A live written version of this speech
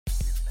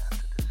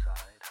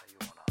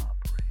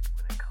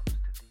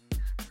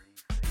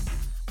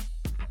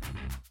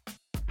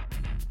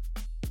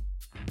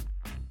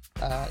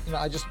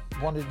I just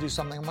wanted to do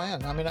something on my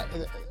own. I mean,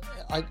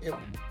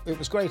 it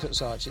was great at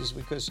Saatchi's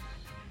because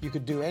you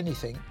could do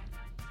anything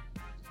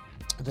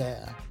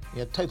there. You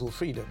had total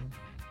freedom,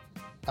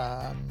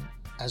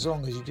 as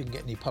long as you didn't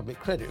get any public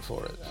credit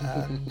for it.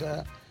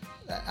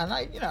 And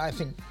I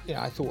think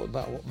I thought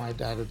about what my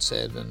dad had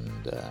said,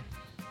 and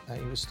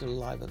he was still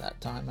alive at that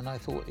time, and I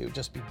thought it would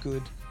just be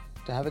good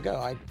to have a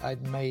go.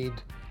 I'd made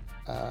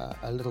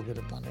a little bit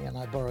of money, and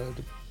I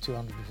borrowed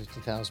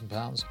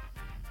 £250,000.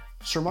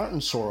 Sir Martin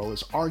Sorrell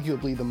is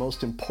arguably the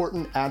most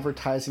important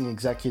advertising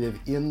executive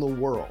in the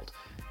world.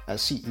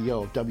 As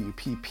CEO of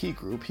WPP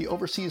Group, he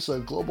oversees a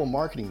global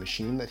marketing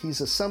machine that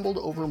he's assembled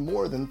over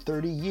more than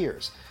 30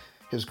 years.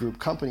 His group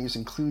companies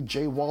include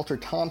J. Walter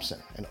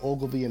Thompson and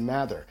Ogilvy and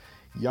Mather,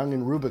 Young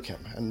and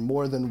Rubicam, and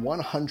more than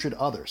 100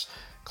 others.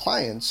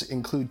 Clients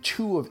include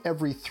 2 of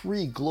every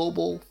 3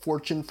 global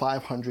Fortune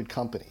 500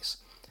 companies.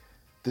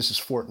 This is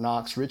Fortt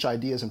Knox, Rich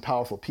Ideas and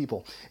Powerful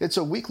People. It's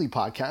a weekly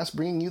podcast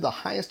bringing you the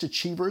highest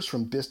achievers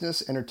from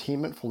business,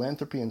 entertainment,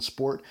 philanthropy, and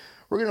sport.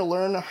 We're going to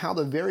learn how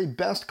the very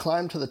best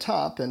climb to the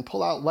top and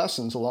pull out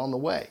lessons along the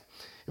way.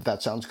 If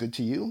that sounds good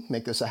to you,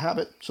 make this a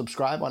habit.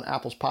 Subscribe on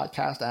Apple's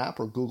podcast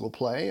app or Google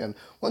Play. And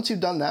once you've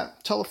done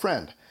that, tell a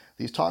friend.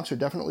 These talks are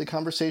definitely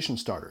conversation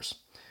starters.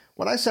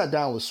 When I sat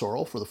down with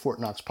Sorrell for the Fortt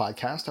Knox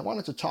podcast, I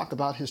wanted to talk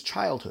about his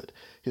childhood,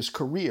 his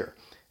career,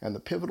 and the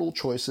pivotal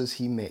choices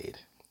he made.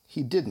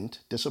 He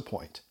didn't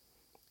disappoint.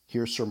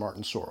 Here's Sir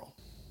Martin Sorrell.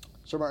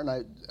 Sir Martin,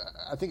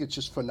 I think it's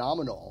just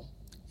phenomenal.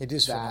 It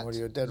is phenomenal.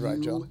 You're dead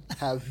right, John. You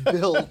have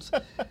built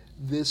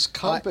this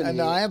company.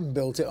 I haven't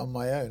built it on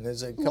my own.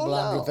 There's a couple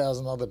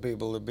 100,000 other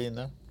people who have been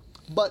there.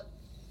 But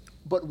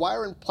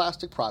wire and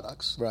plastic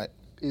products, right,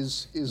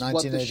 is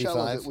what the shell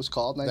of it was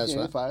called.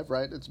 1985,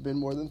 right? It's been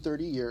more than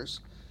 30 years,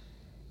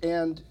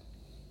 and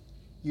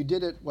you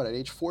did it at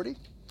age 40?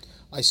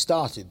 I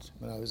started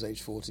when I was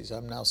age 40, so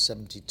I'm now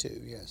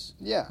 72, yes.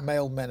 Yeah.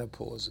 Male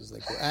menopause, as they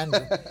call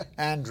it.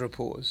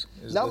 Andropause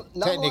is the technical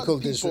Not a lot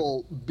of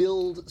people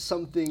build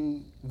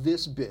something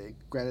this big,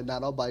 granted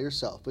not all by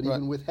yourself, but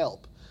even with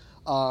help,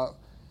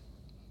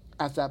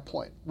 at that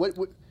point. Well,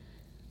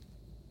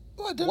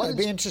 I don't know. It'd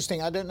be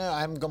interesting. I don't know. I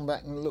haven't gone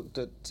back and looked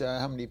at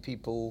how many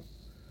people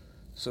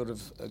sort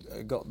of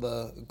got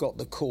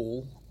the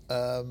call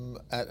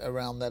at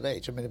around that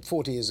age. I mean,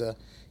 40 is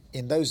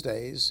in those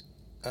days,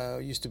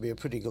 used to be a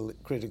pretty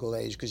critical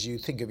age because you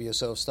think of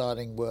yourself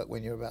starting work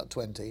when you're about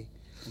 20,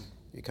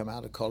 you come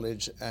out of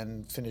college,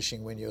 and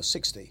finishing when you're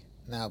 60.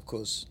 Now, of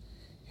course,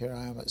 here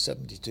I am at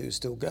 72,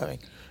 still going.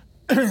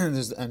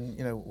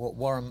 And what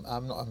Warren,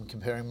 I'm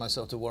comparing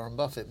myself to Warren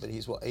Buffett, but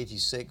he's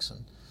 86,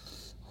 and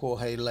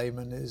Jorge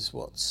Lehman is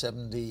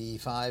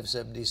 75,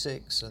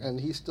 76, and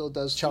he still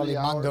does. Charlie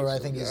Munger, I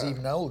think, is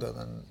even older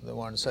than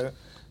Warren.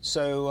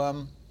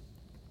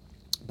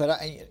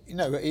 But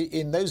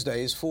in those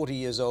days, 40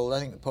 years old, I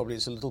think probably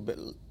it's a little bit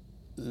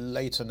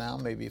later now,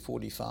 maybe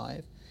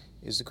 45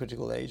 is the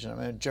critical age. And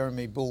I mean,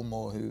 Jeremy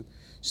Bullmore, who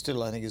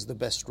still I think is the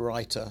best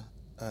writer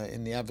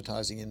in the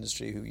advertising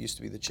industry, who used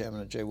to be the chairman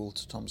of J.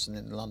 Walter Thompson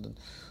in London,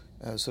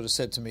 sort of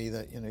said to me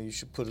that you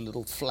should put a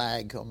little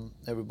flag on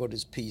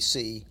everybody's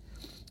PC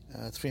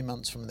 3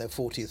 months from their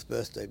 40th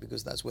birthday,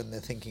 because that's when they're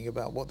thinking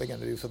about what they're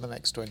going to do for the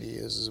next 20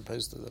 years as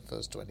opposed to the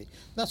first 20.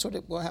 That's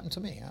what happened to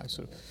me. I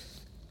sort of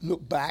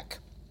look back,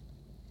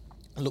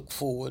 look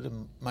forward,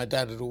 and my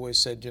dad had always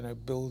said,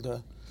 build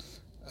a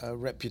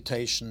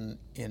reputation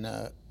in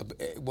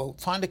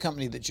find a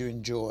company that you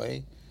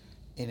enjoy,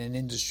 in an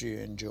industry you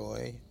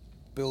enjoy,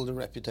 build a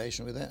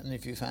reputation with it, and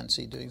if you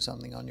fancy doing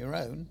something on your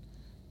own,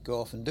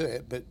 go off and do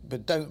it,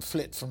 but don't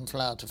flit from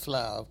flower to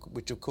flower,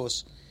 which of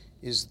course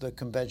is the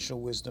conventional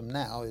wisdom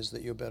now, is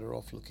that you're better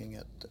off looking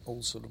at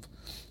all sort of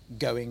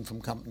going from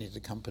company to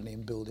company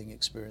and building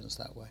experience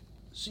that way.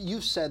 So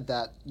you've said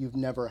that you've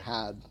never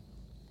had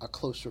a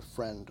closer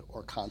friend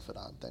or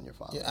confidant than your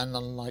father. Yeah, and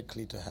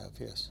unlikely to have,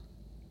 yes.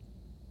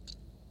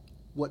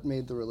 What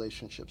made the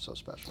relationship so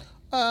special?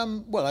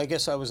 Well, I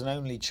guess I was an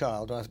only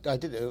child. I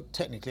did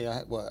technically.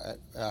 I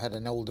had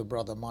an older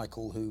brother,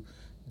 Michael, who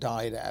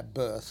died at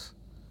birth.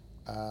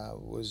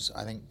 Was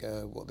I think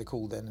what they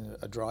called then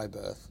a dry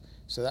birth.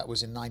 So that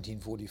was in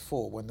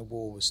 1944 when the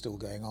war was still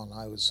going on.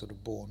 I was sort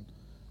of born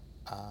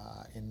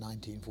in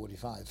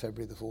 1945,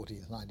 February the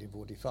 14th,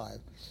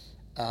 1945.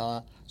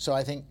 So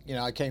I think,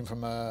 I came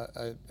from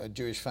a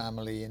Jewish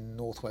family in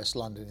northwest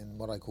London, in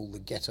what I call the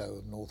ghetto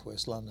of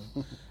northwest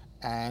London.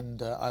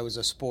 And I was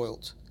a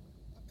spoilt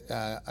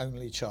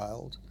only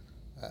child,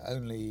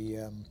 only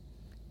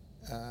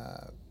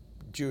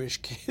Jewish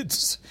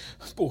kids,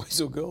 boys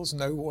or girls,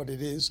 know what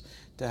it is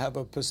to have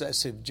a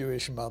possessive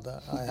Jewish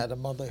mother. I had a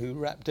mother who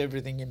wrapped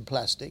everything in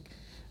plastic,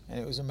 and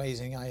it was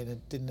amazing I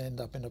didn't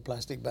end up in a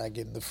plastic bag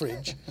in the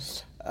fridge.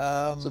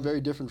 So very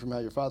different from how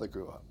your father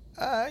grew up.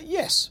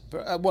 Yes,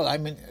 but, well, I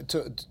mean,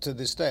 to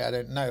this day, I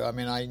don't know. I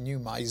mean, I knew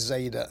my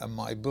Zeta and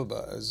my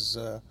Bubba,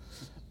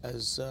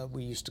 as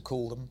we used to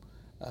call them.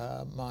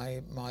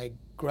 My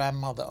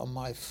grandmother on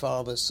my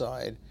father's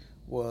side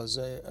was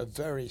a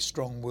very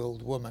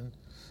strong-willed woman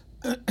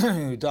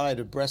who died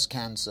of breast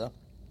cancer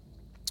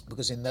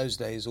because in those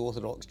days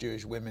Orthodox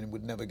Jewish women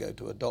would never go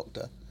to a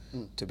doctor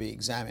to be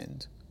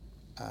examined.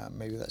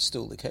 Maybe that's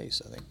still the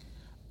case, I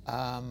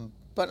think.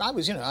 But I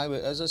was,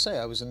 as I say,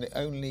 I was the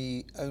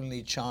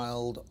only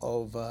child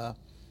of,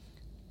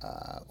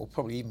 or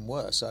probably even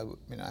worse. I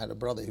had a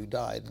brother who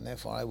died, and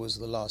therefore I was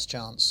the last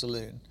chance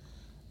saloon.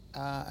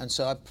 And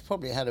so I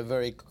probably had a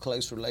very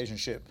close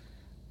relationship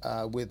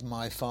with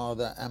my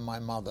father and my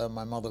mother.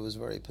 My mother was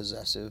very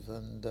possessive,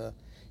 and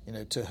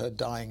to her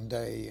dying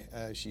day,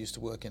 she used to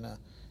work in a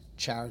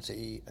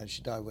charity, and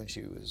she died when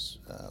she was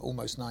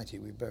almost 90.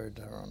 We buried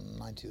her on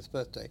her 90th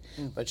birthday.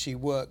 But she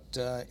worked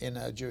in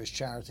a Jewish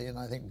charity, and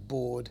I think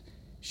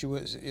she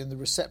was in the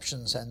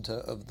reception center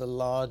of the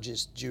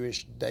largest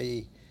Jewish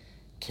day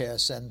care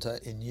center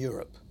in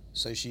Europe.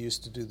 So she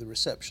used to do the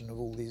reception of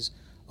all these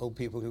old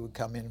people who would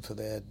come in for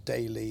their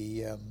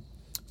daily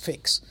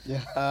fix.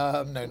 Yeah.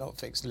 No, not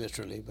fix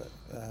literally, but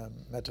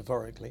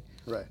metaphorically.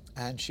 Right.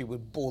 And she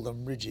would bore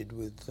them rigid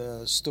with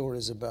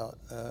stories about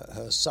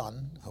her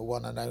son, her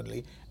one and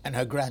only, and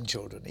her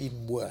grandchildren,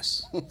 even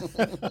worse.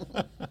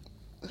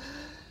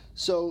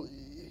 So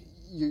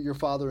your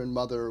father and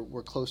mother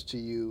were close to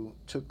you,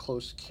 took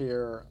close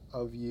care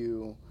of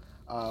you,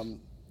 and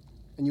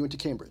you went to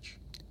Cambridge.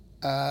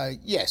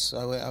 Yes,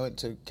 I went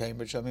to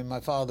Cambridge. I mean, my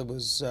father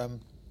was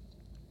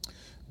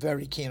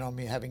very keen on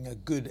me having a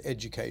good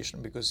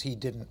education because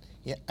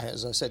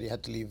as I said, he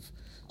had to leave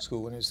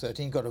school when he was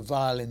 13. He got a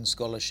violin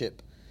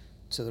scholarship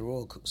to the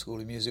Royal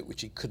School of Music,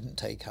 which he couldn't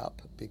take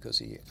up because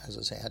he, as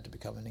I say, had to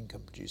become an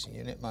income-producing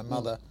unit. My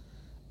mother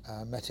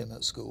met him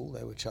at school.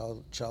 They were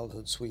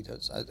childhood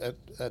sweethearts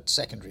at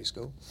secondary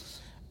school.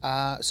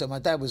 So my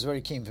dad was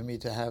very keen for me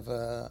to have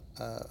a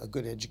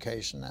good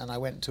education, and I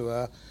went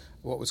to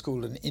what was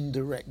called an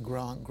indirect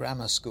grant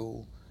grammar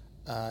school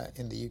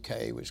in the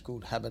UK, which was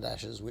called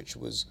Haberdashers, which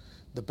was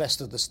the best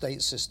of the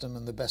state system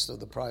and the best of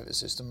the private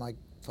system. My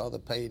father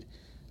paid.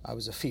 I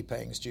was a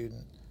fee-paying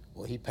student,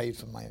 or he paid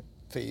for my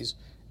fees.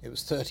 It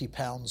was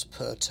 £30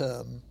 per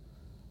term,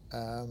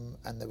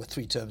 and there were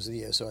 3 terms of the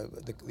year, so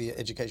the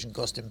education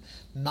cost him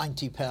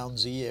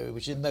 £90 a year,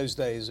 which in those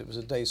days, it was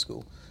a day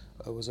school,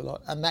 was a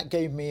lot. And that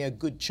gave me a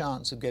good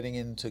chance of getting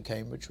into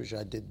Cambridge, which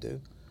I did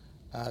do,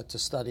 to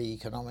study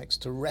economics,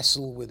 to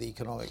wrestle with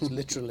economics,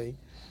 literally,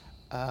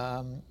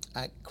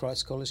 at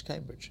Christ's College,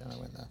 Cambridge, and I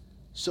went there.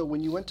 So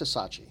when you went to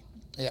Saatchi,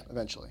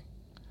 eventually,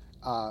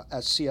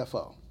 as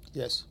CFO,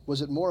 yes,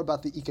 was it more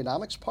about the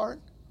economics part,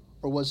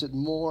 or was it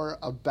more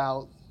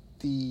about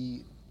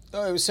the...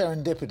 Oh, it was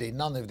serendipity,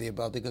 none of the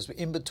above, because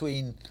in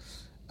between,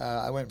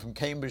 I went from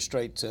Cambridge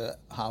straight to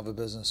Harvard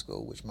Business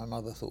School, which my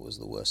mother thought was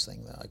the worst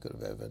thing that I could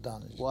have ever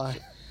done. Why?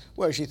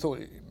 Well, she thought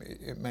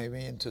it made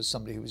me into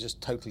somebody who was just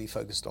totally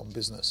focused on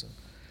business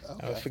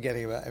and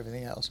forgetting about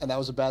everything else. And that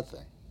was a bad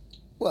thing?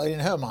 Well, in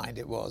her mind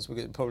it was,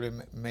 because it probably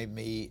made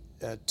me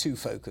too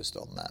focused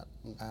on that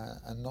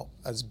and not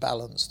as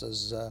balanced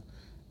as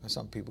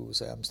some people would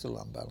say. I'm still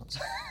unbalanced.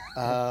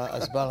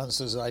 As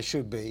balanced as I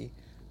should be.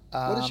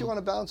 What did she want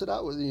to balance it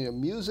out with?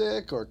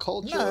 Music or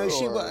culture?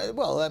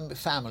 No,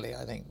 family,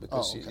 I think,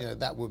 because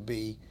that would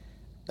be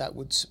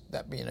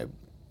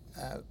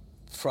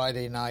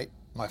Friday night.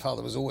 My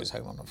father was always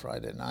home on a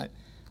Friday night.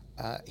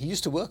 He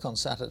used to work on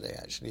Saturday,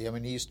 actually. I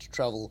mean, he used to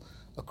travel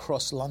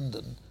across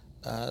London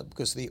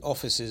because the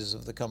offices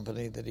of the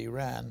company that he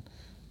ran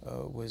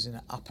was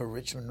in Upper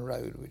Richmond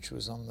Road, which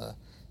was on the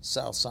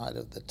south side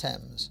of the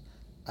Thames.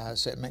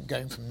 So it meant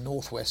going from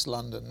northwest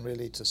London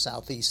really to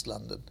southeast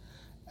London.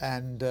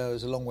 And it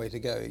was a long way to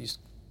go. It used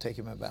to take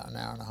him about an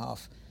hour and a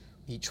half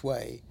each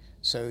way.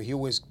 So he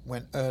always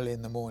went early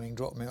in the morning,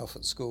 dropped me off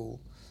at school,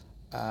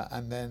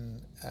 and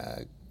then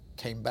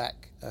came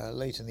back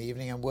late in the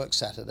evening and worked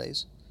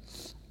Saturdays.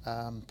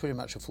 Pretty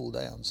much a full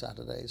day on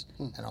Saturdays.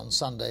 And on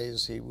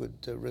Sundays he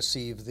would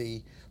receive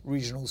the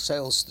regional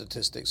sales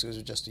statistics. It was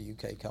just a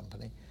UK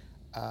company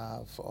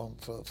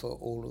for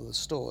all of the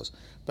stores.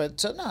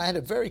 But no, I had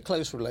a very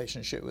close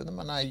relationship with him,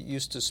 and I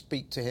used to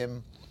speak to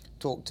him,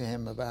 talk to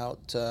him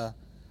about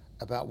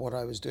what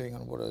I was doing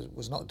and what I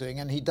was not doing.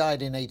 And he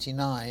died in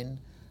 '89,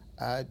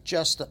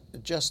 just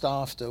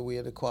after we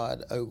had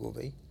acquired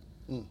Ogilvy.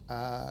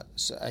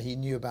 So he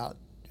knew about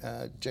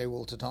J.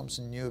 Walter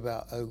Thompson, knew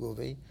about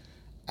Ogilvy,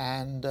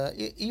 and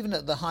even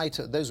at the height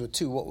of those were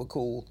two what were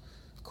called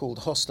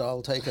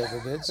hostile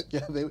takeover bids.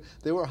 Yeah,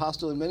 they were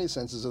hostile in many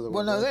senses of the word.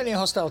 Well, no, they're only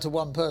hostile to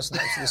one person.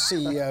 That's the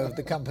CEO of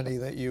the company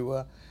that you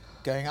were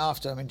going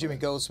after. I mean, Jimmy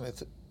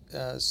Goldsmith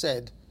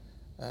said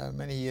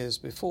many years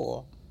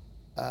before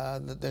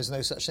that there's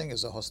no such thing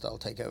as a hostile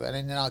takeover. And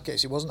in our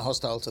case, it wasn't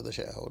hostile to the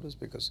shareholders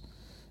because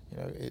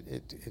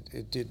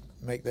it did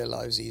make their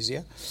lives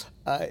easier.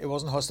 It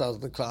wasn't hostile to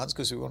the clients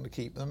because we wanted to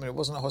keep them, and it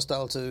wasn't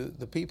hostile to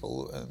the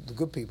people, the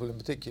good people in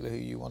particular, who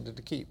you wanted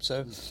to keep.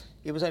 So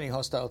it was only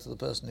hostile to the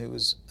person who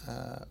was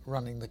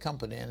running the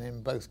company, and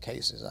in both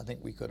cases, I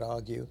think we could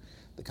argue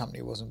the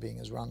company wasn't being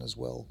run as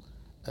well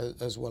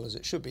as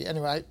it should be.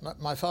 Anyway,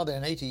 my father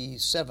in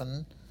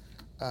 '87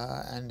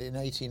 and in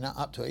 '89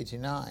 up to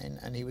 '89,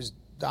 and he was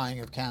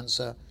dying of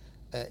cancer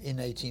in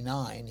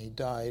 '89. He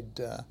died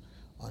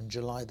on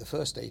July the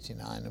 1st,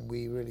 89, and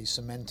we really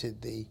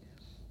cemented the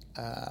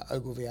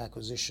Ogilvy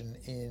acquisition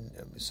in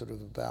sort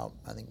of about,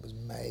 I think it was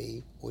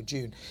May or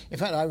June. In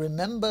fact, I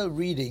remember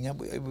reading,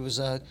 it was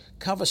a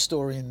cover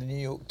story in the New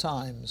York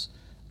Times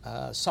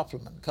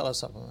supplement, color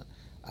supplement.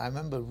 I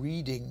remember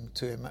reading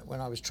to him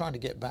when I was trying to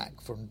get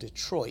back from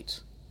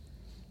Detroit.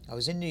 I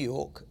was in New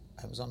York,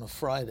 it was on a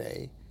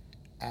Friday,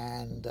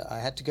 and I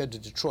had to go to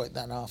Detroit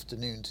that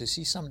afternoon to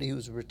see somebody who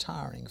was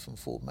retiring from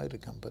Ford Motor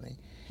Company.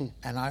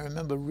 And I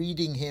remember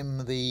reading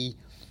him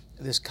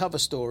this cover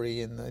story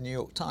in the New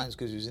York Times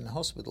because he was in the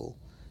hospital,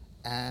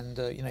 and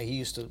he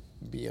used to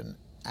be an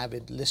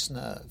avid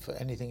listener for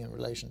anything in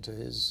relation to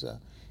his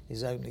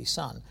only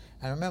son.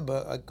 And I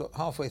remember I got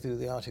halfway through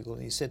the article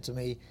and he said to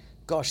me,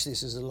 "Gosh,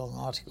 this is a long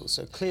article."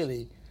 So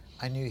clearly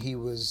I knew he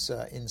was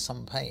in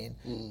some pain.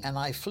 And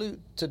I flew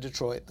to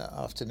Detroit that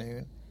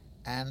afternoon,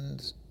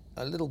 and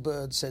a little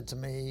bird said to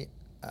me,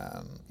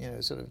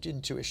 sort of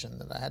intuition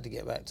that I had to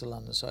get back to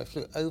London. So I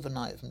flew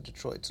overnight from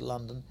Detroit to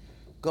London,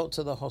 got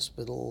to the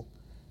hospital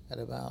at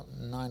about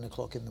 9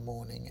 o'clock in the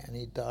morning, and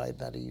he died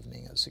that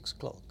evening at 6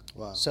 o'clock.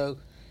 Wow. So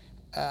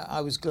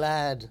I was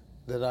glad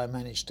that I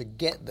managed to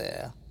get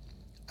there,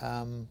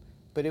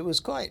 but it was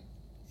quite,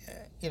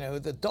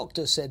 the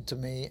doctor said to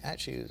me,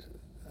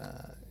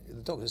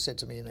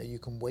 you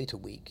can wait a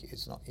week.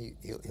 It's not,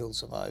 he'll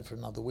survive for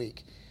another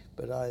week.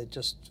 But I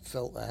just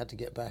felt I had to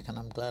get back, and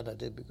I'm glad I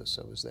did because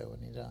I was there when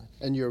he died.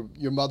 And your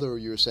mother,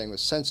 you were saying,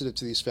 was sensitive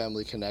to these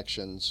family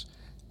connections,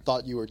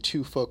 thought you were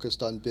too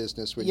focused on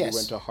business when you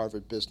went to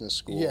Harvard Business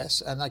School.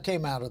 Yes, and I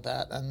came out of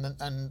that,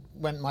 and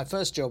when my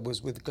first job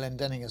was with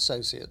Glendenning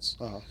Associates,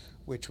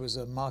 which was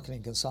a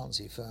marketing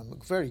consultancy firm,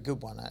 a very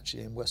good one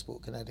actually in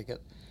Westport,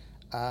 Connecticut.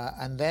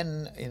 And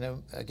then,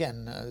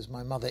 again, as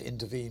my mother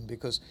intervened,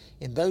 because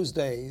in those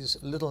days,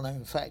 little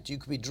known fact, you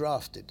could be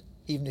drafted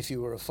even if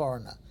you were a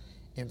foreigner.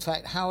 In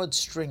fact, Sir Howard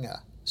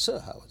Stringer,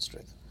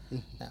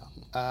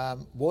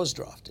 was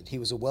drafted. He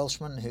was a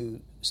Welshman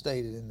who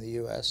stayed in the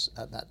US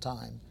at that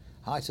time,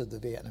 height of the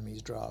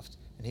Vietnamese draft,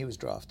 and he was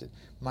drafted.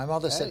 My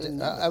mother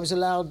said I was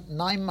allowed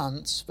 9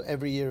 months for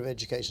every year of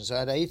education, so I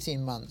had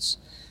 18 months.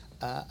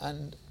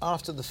 And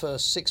after the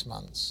first 6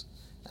 months,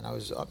 and I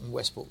was up in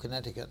Westport,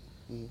 Connecticut,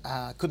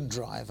 couldn't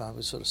drive. I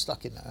was sort of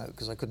stuck in that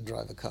because I couldn't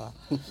drive a car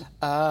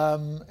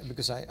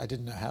because I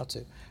didn't know how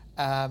to.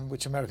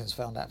 Which Americans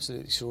found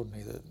absolutely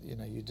extraordinary that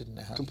you didn't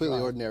know how completely to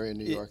drive. Ordinary in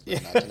New York,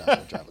 but not to know how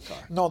to drive a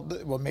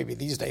car. Well, maybe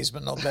these days,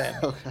 but not then.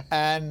 Okay.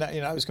 And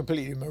I was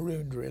completely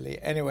marooned,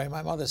 really. Anyway,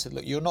 my mother said,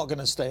 "Look, you're not going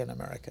to stay in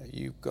America.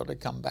 You've got to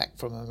come back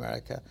from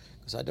America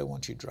because I don't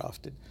want you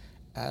drafted."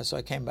 So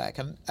I came back,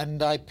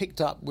 and I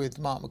picked up with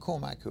Mark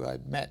McCormack, who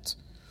I'd met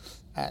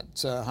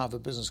at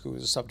Harvard Business School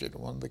as a subject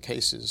of one of the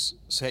case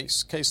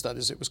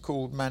studies. It was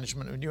called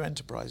Management of New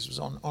Enterprise. It was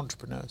on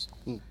entrepreneurs.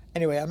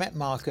 Anyway, I met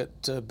Mark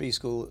at B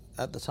School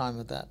at the time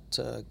of that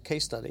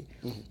case study,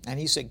 and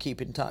he said,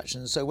 "Keep in touch."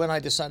 And so when I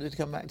decided to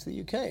come back to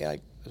the UK, I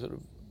sort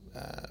of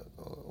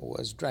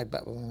was dragged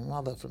back by my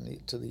mother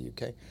to the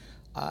UK.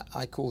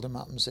 I called him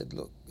up and said,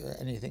 "Look,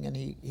 anything," and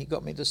he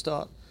got me to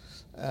start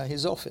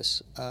his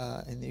office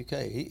in the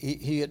UK.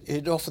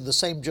 He'd offered the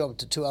same job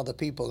to 2 other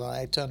people, and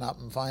I turn up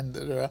and find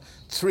that there are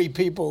 3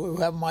 people who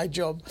have my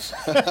job.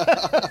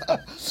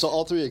 So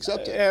all 3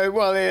 accepted?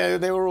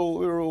 We were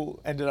all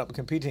ended up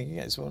competing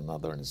against one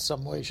another in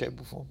some way, shape,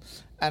 or form.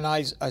 And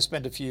I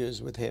spent a few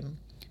years with him.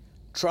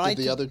 Did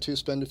the other 2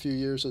 spend a few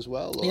years as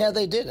well? Or? Yeah,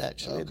 they did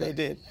actually. Okay. They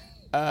did.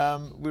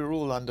 We were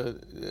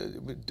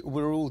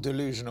all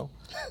delusional,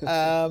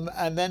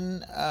 and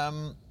then.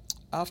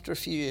 After a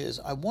few years,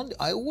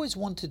 I always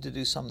wanted to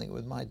do something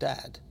with my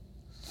dad.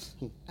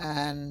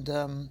 And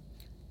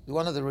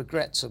one of the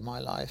regrets of my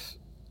life,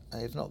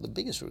 if not the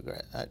biggest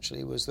regret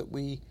actually, was that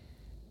we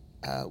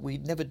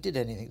never did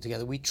anything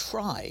together. We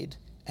tried,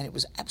 and it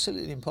was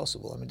absolutely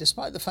impossible. I mean,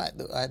 despite the fact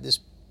that I had this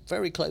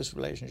very close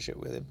relationship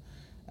with him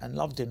and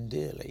loved him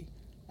dearly,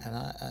 and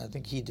I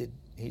think he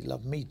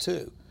loved me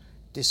too.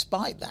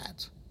 Despite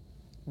that,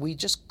 we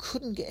just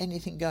couldn't get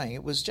anything going.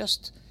 It was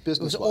just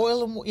business. It was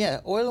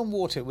oil and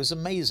water. It was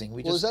amazing.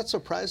 Is that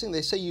surprising?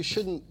 They say you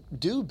shouldn't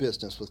do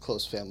business with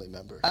close family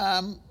members.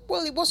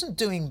 Well, it wasn't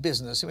doing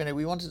business.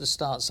 We wanted to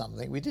start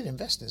something. We did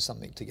invest in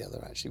something together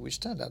actually,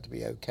 which turned out to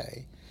be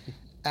okay.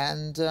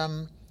 And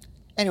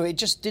anyway, it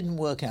just didn't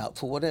work out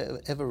for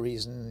whatever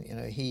reason.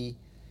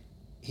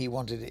 He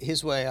wanted it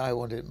his way, I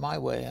wanted it my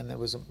way, and there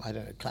was a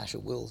clash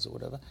of wills or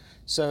whatever.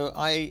 So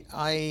I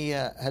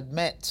had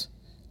met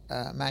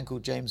a man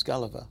called James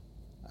Gulliver,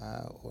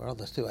 or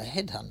rather through a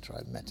headhunter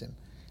I'd met him,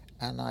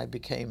 and I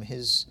became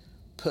his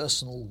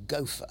personal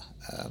gopher.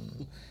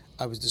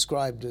 I was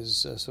described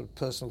as a sort of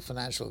personal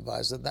financial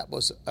advisor. That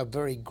was a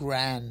very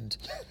grand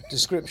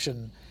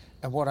description,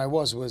 and what I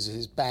was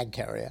his bag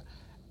carrier.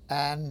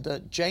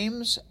 And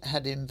James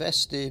had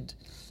invested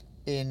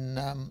in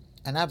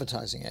an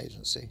advertising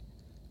agency,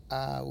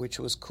 which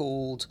was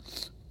called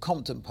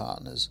Compton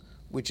Partners,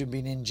 which had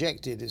been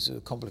injected, is a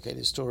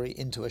complicated story,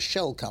 into a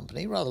shell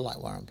company, rather like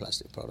Warren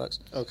Plastic Products,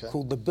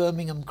 called the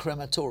Birmingham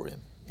Crematorium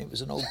It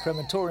was an old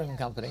crematorium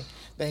company.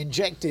 They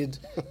injected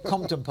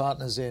Compton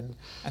Partners in,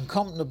 and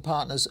Compton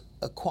Partners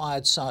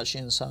acquired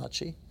Saatchi &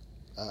 Saatchi.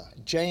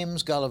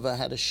 James Gulliver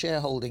had a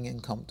shareholding in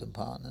Compton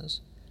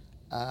Partners.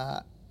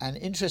 And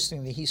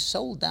interestingly, he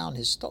sold down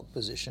his stock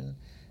position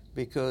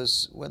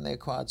because when they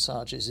acquired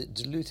Saatchi's, it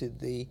diluted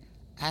the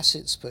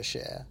assets per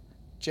share.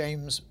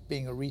 James,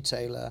 being a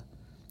retailer,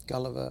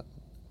 Gulliver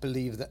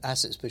believed that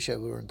assets per share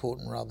were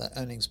important rather than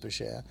earnings per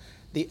share.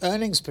 The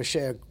earnings per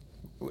share,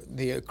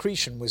 the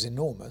accretion was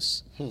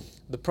enormous.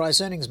 The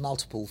price-earnings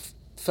multiple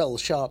fell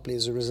sharply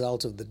as a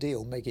result of the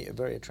deal, making it a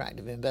very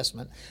attractive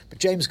investment. But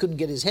James couldn't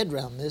get his head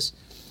around this,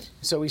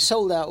 so he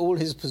sold out all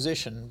his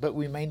position, but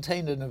we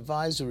maintained an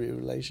advisory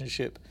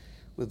relationship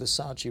with the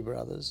Saatchi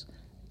brothers,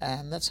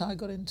 and that's how I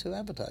got into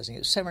advertising. It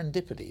was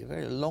serendipity, a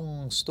very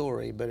long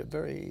story, but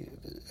very,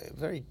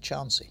 very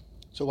chancy.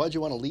 So why did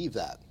you want to leave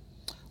that?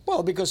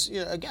 Well, because,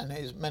 again,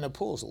 it was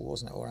menopausal,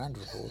 wasn't it, or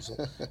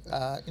andropausal.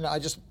 I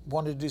just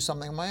wanted to do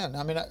something on my own.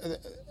 I mean,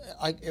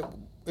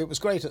 it was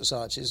great at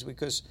Saatchi's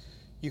because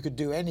you could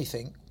do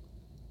anything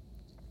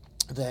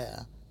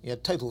there. You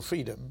had total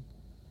freedom,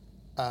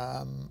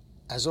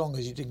 as long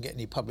as you didn't get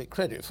any public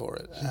credit for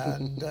it.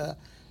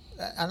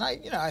 And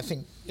I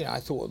think I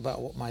thought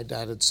about what my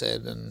dad had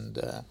said, and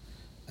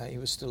he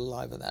was still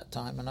alive at that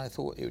time, and I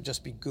thought it would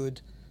just be good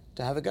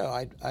to have a go.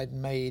 I'd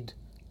made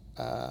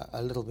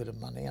a little bit of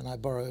money, and I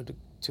borrowed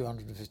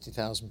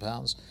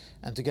 £250,000,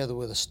 and together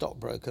with a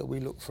stockbroker,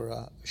 we looked for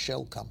a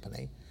shell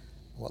company,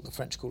 what the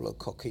French call a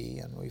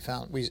coquille, and we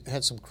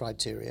had some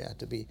criteria. It had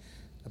to be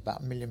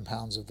about £1 million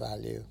of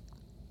value,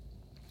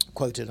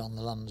 quoted on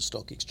the London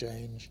Stock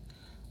Exchange,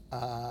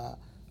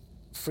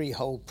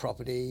 freehold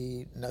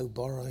property, no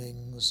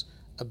borrowings,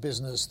 a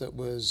business that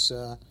was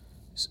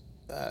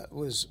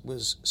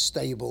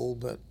stable,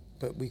 but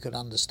we could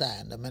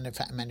understand, a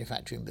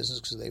manufacturing business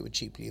because they were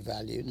cheaply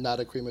valued. Not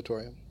a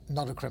crematorium.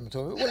 Not a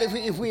crematorium. Well,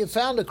 if we had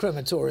found a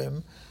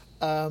crematorium,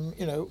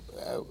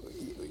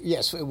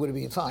 yes, it would have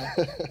been fine.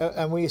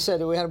 And we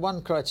said we had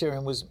one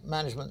criterion was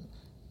management,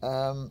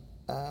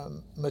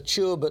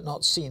 mature but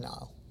not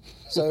senile.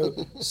 So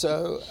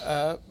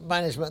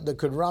management that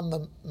could run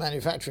the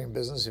manufacturing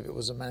business, if it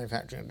was a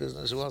manufacturing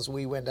business, was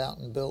we went out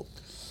and built.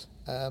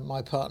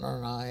 My partner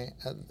and I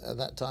at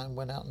that time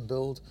went out and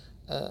built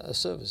a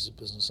services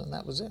business, and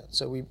that was it.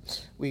 So we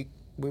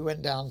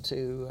went down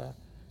to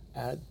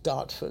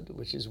Dartford,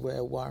 which is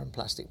where Wire and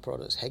Plastic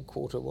Products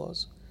headquarter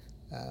was.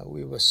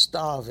 We were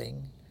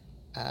starving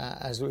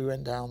as we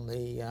went down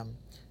the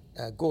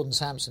Gordon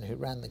Sampson, who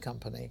ran the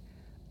company,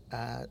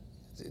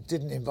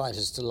 didn't invite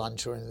us to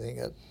lunch or anything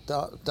at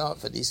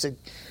Dartford. He said,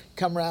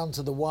 come round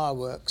to the wire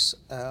works,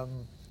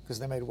 because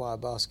they made wire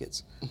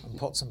baskets and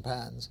pots and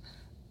pans.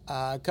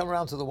 Come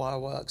round to the wire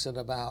works at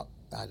about,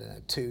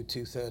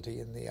 2:30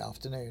 in the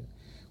afternoon,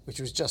 which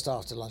was just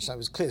after lunchtime. It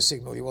was clear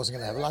signal he wasn't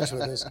going to have lunch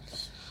with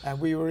us. And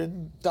we were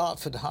in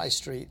Dartford High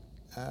Street,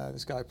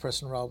 this guy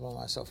Preston Ralph and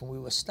myself, and we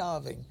were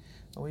starving.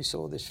 And we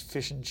saw this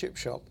fish and chip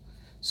shop.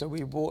 So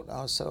we bought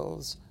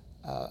ourselves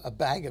a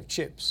bag of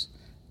chips,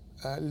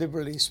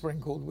 liberally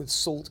sprinkled with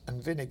salt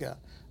and vinegar,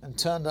 and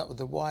turned up with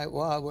the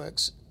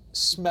wireworks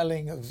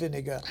smelling of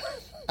vinegar.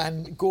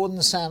 And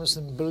Gordon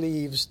Sampson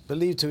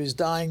believed to his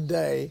dying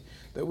day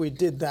that we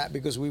did that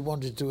because we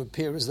wanted to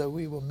appear as though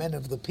we were men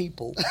of the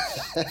people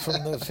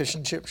from the fish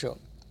and chip shop.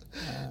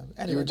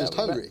 Anyway, you were just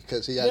hungry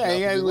because he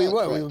had we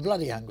were. Right? We were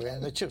bloody hungry,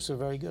 and the chips were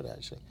very good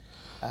actually.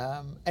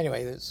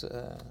 Anyway,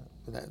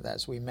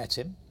 that's we met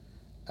him,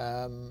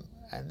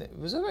 and it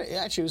was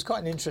it was quite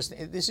an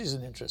interesting. This is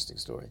an interesting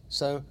story.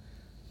 So,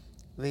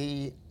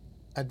 the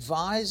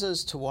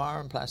advisors to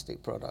Wire and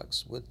Plastic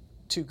Products were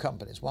two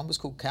companies. One was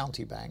called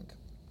County Bank,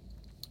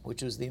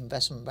 which was the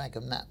investment bank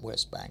of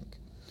NatWest Bank,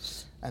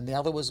 and the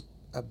other was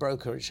a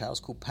brokerage house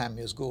called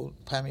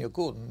Panmure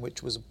Gordon,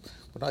 which was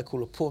what I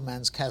call a poor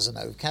man's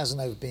Cazenove.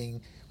 Cazenove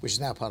being, which is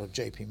now part of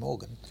JP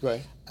Morgan,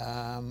 right?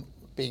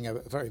 Being a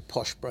very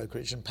posh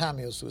brokerage, and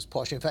Panmure's was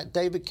posh. In fact,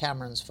 David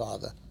Cameron's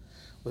father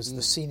was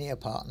the senior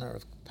partner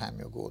of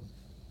Panmure Gordon.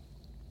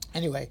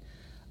 Anyway,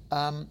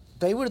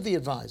 they were the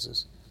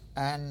advisors,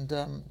 and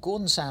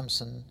Gordon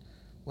Sampson,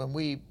 when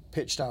we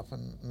pitched up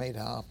and made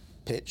our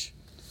pitch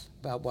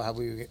about how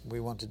we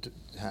wanted to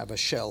have a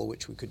shell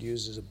which we could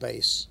use as a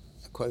base,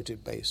 a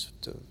quoted base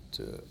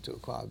to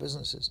acquire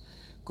businesses,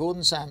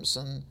 Gordon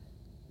Sampson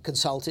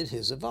consulted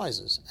his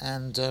advisors,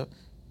 and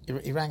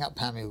he rang up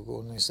Panmure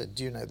Gordon and he said,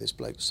 do you know this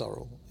bloke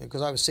Sorrell?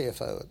 Because I was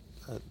CFO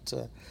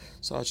at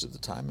Saatchi's at the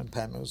time, and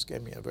Panmure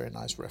gave me a very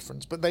nice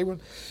reference, but they were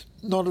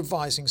not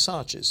advising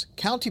Saatchi's.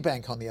 County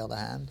Bank, on the other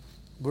hand,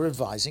 were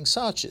advising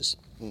Saatchi's,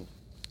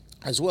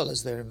 as well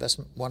as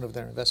one of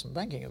their investment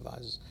banking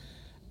advisors.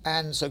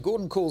 And so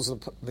Gordon calls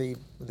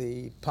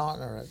the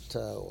partner at,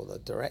 or the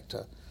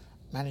director,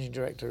 managing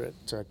director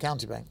at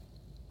County Bank,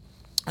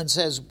 and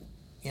says,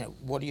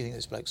 what do you think of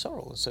this bloke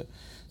Sorrell?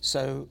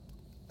 So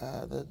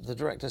the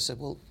director said,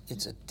 well,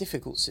 it's a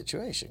difficult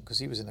situation because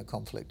he was in a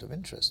conflict of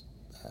interest.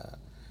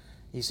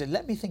 He said,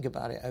 let me think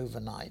about it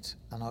overnight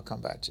and I'll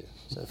come back to you.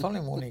 So the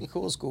following morning he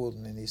calls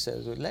Gordon and he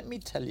says, well, let me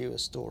tell you a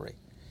story.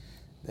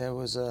 there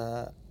was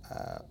a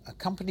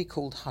company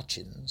called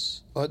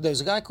Hutchins, or there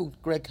was a guy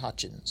called Greg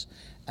Hutchins,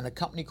 and a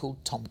company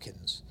called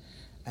Tompkins.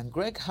 And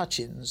Greg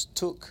Hutchins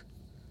took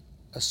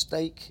a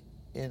stake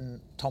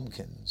in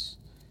Tompkins,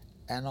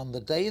 and on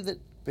the day that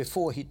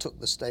before he took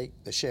the stake,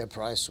 the share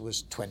price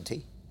was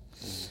 20.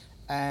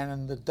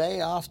 And the day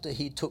after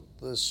he took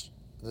the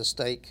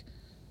stake,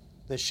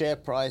 the share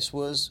price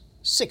was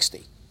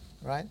 60,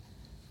 right?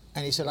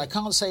 And he said, I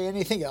can't say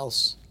anything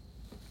else,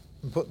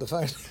 and put the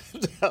phone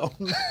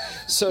down.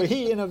 So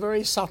he, in a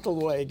very subtle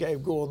way,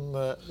 gave Gordon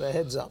the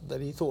heads up that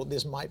he thought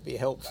this might be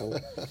helpful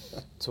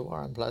to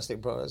Warren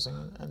Plastic Products,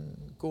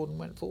 and Gordon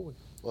went forward.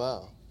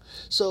 Wow.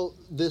 So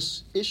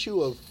this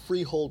issue of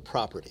freehold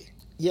property.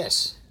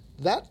 Yes.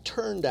 That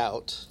turned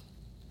out...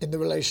 In the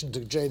relation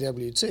to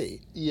JWT?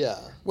 Yeah.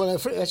 Well,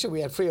 actually,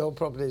 we had freehold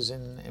properties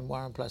in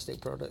Warren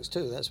Plastic Products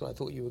too. That's why I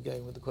thought you were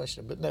going with the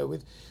question. But no,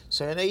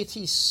 so in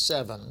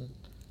 '87...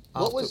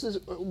 What was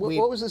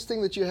this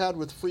thing that you had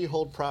with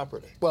freehold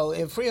property? Well,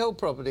 in freehold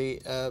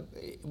property,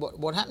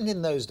 what happened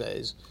in those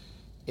days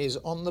is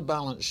on the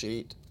balance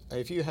sheet,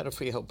 if you had a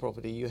freehold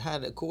property, you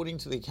had, according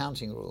to the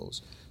accounting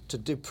rules, to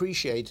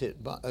depreciate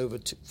it by over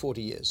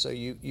 40 years. So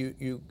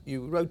you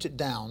wrote it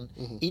down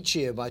each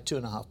year by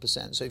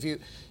 2.5%. So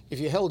if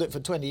you held it for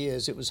 20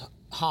 years, it was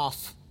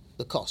half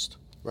the cost.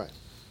 Right.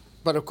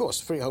 But of course,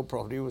 freehold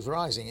property was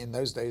rising. In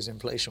those days,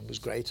 inflation was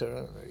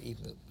greater,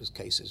 even as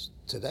cases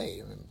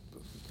today. I mean,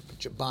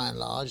 by and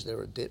large, there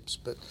are dips,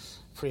 but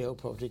freehold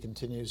property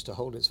continues to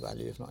hold its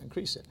value, if not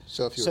increase it.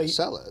 So if you were to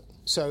sell it,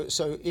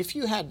 so if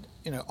you had,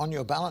 on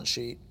your balance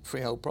sheet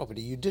freehold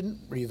property, you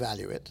didn't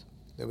revalue it.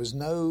 There was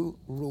no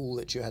rule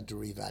that you had to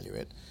revalue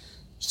it.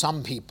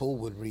 Some people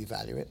would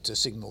revalue it to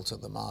signal to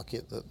the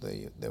market that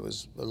there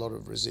was a lot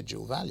of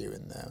residual value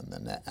in there, and the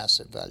net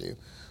asset value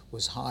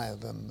was higher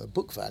than the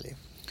book value.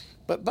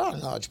 But by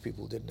and large,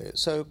 people didn't do it.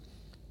 So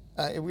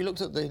we looked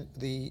at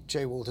the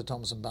J. Walter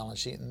Thompson balance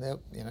sheet, and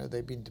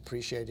they've been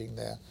depreciating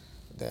their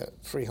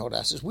freehold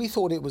assets. We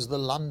thought it was the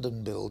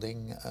London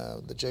building,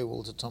 the J.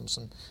 Walter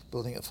Thompson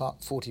building at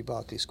 40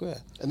 Berkeley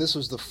Square. And this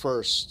was the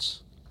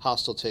first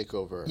hostile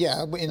takeover.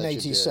 Yeah, in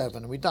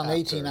 '87. We'd done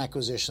 18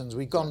 acquisitions.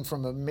 We'd gone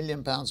from £1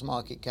 million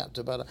market cap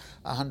to about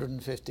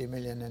 150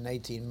 million in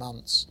 18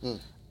 months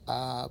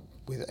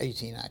with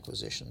 18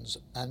 acquisitions.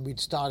 And we'd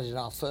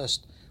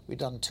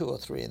done 2 or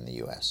 3 in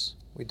the US.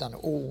 We'd done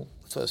all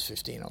first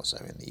 15 or so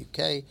in the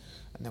UK,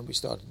 and then we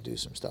started to do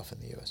some stuff in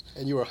the US.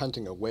 And you were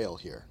hunting a whale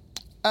here.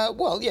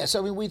 Well, yes.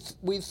 I mean,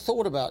 we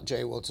thought about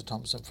J. Walter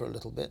Thompson for a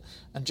little bit,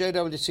 and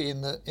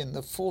JWT in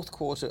the fourth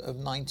quarter of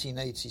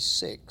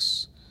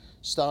 1986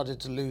 started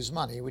to lose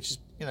money, which is,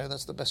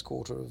 that's the best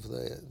quarter of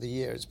the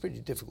year. It's pretty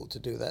difficult to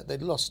do that.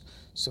 They'd lost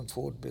some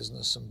Ford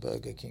business, some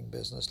Burger King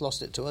business,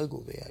 lost it to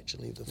Ogilvy,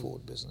 actually, the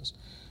Ford business.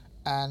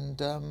 And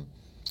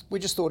we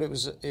just thought it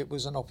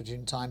was an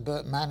opportune time.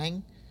 Burt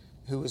Manning,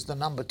 who was the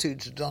number 2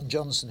 to Don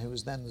Johnson, who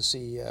was then the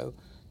CEO,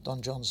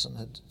 Don Johnson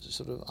had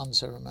sort of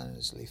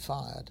unceremoniously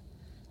fired.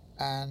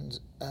 And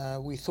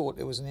we thought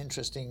it was an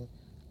interesting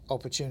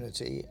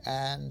opportunity,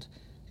 and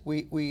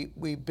we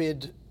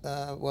bid,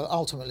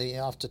 ultimately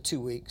after 2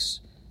 weeks,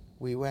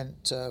 we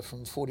went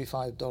from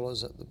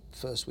 $45 at the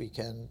first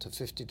weekend to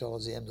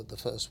 $50 the end of the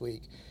first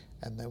week,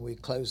 and then we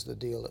closed the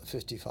deal at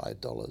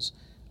 $55.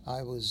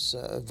 I was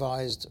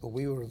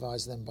we were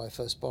advised then by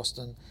First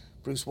Boston.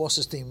 Bruce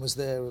Wasserstein was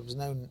there. It was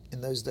known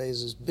in those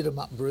days as Bid 'em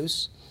Up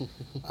Bruce.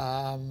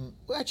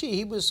 Actually,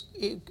 he was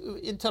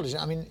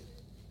intelligent. I mean,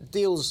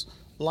 deals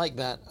like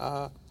that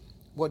are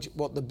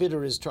what the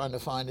bidder is trying to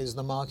find is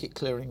the market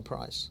clearing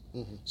price.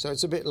 So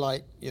it's a bit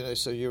like,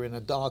 so you're in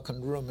a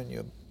darkened room and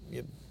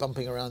you're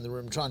bumping around the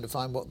room trying to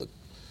find what the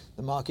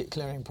market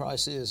clearing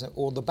price is,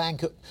 or the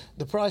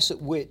price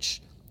at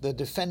which the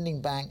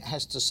defending bank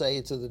has to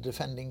say to the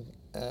defending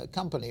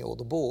company or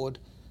the board,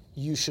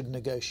 you should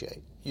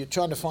negotiate. You're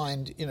trying to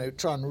find,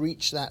 try and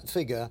reach that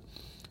figure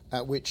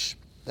at which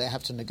they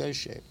have to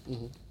negotiate.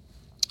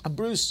 And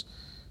Bruce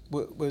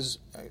was,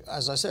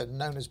 as I said,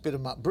 known as Bid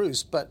 'em Up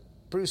Bruce, but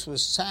Bruce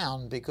was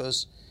sound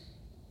because,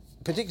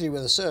 particularly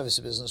with a service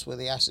business where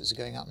the assets are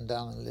going up and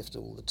down and lift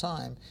all the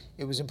time,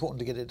 it was important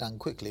to get it done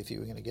quickly if you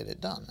were going to get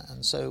it done.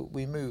 And so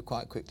we moved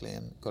quite quickly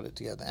and got it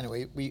together.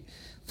 Anyway, we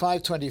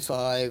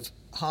 525,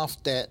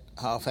 half debt,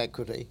 half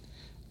equity,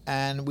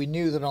 and we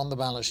knew that on the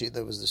balance sheet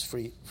there was this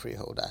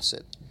freehold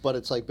asset. But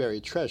it's like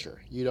buried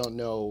treasure. You don't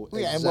know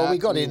exactly well, we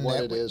got in what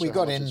there. it is. We or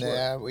got how in much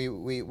there. it's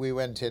worth. We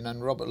went in,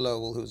 and Robert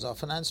Lowell, who was our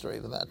finance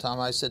director at that time,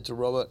 I said to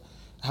Robert,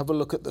 have a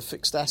look at the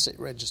fixed asset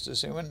register.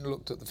 So he went and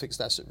looked at the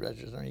fixed asset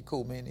register, and he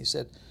called me and he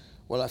said,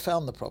 well, I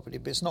found the property,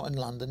 but it's not in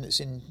London, it's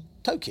in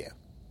Tokyo.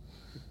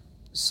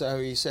 So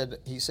he said,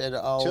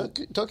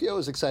 Tokyo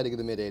was exciting in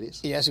the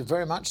mid-'80s. Yes,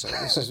 very much so.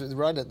 This is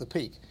right at the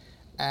peak.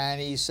 And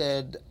he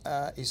said,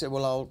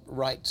 well, I'll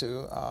write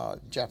to our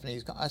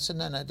Japanese. I said,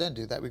 no, don't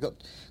do that.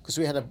 Because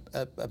we had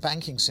a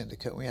banking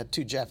syndicate. We had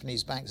 2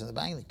 Japanese banks in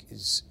the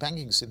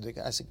banking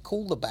syndicate. I said,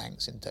 call the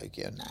banks in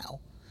Tokyo now.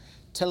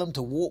 Tell them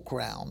to walk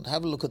round,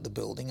 have a look at the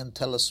building, and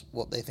tell us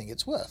what they think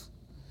it's worth.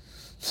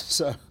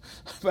 So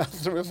about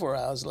 3 or 4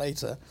 hours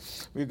later,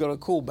 we got a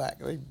call back.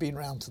 They'd been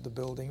round to the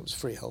building. It was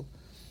freehold.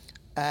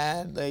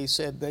 And they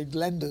said they'd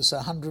lend us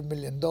 $100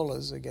 million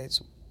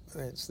against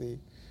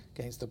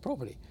the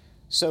property.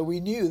 So we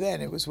knew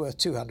then it was worth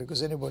 200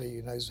 because anybody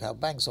who knows how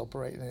banks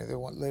operate,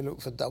 they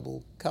look for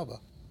double cover.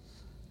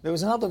 There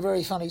was another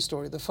very funny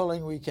story. The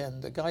following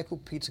weekend, a guy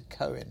called Peter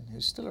Cohen,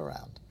 who's still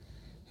around,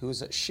 who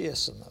was at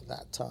Shearson at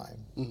that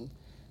time,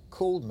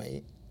 called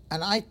me.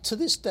 And to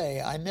this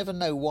day, I never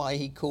know why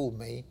he called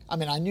me. I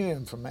mean, I knew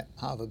him from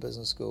Harvard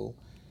Business School,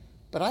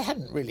 but I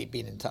hadn't really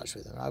been in touch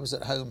with him. I was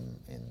at home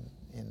in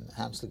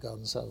Hampstead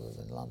Garden suburb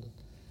in London.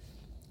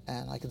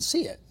 And I can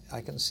see it.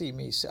 I can see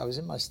me. I was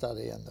in my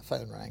study and the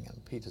phone rang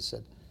and Peter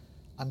said,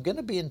 I'm going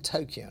to be in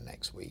Tokyo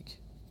next week.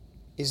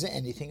 Is there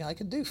anything I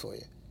can do for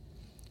you?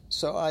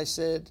 So I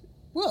said,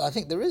 well, I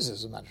think there is,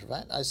 as a matter of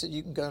fact. I said,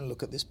 you can go and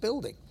look at this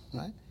building,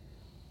 right?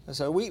 And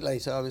so a week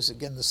later, I was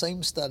again the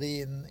same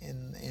study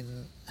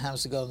in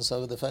Hampstead Garden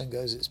suburb. The phone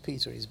goes, it's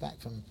Peter. He's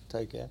back from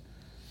Tokyo.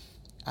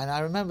 And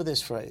I remember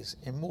this phrase,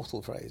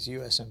 immortal phrase,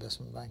 US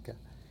investment banker.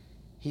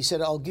 He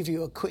said, I'll give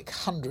you a quick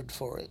 100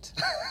 for it.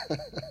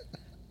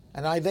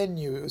 And I then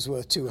knew it was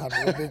worth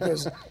 200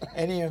 because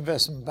any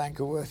investment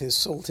banker worth his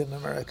salt in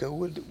America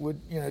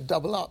would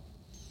double up.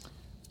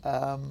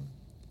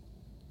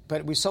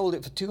 But we sold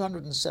it for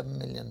 $207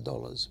 million.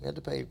 We had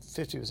to pay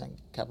 50%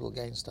 capital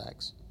gains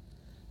tax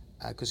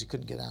because you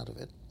couldn't get out of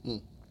it.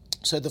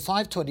 So the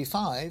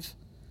 525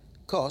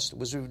 cost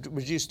was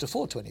reduced to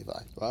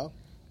 425. Wow.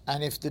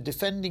 And if the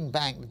defending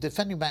bank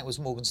was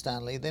Morgan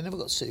Stanley, they never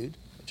got sued,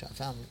 which I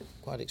found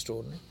quite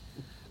extraordinary.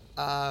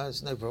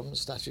 It's no problem,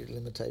 statute of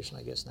limitation,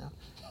 I guess now.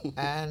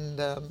 And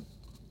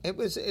it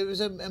was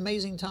an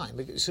amazing time.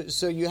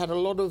 So you had a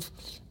lot of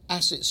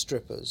asset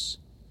strippers,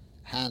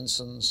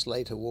 Hanson,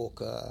 Slater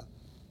Walker,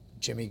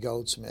 Jimmy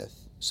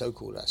Goldsmith,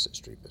 so-called asset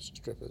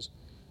strippers,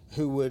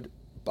 who would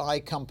buy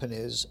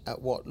companies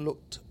at what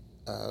looked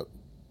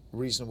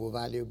reasonable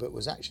value but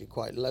was actually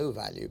quite low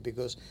value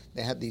because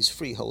they had these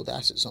freehold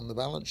assets on the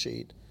balance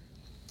sheet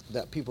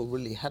that people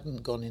really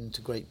hadn't gone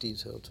into great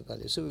detail to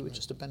value. So we were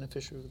just a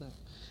beneficiary of that.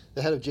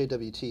 The head of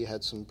JWT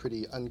had some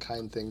pretty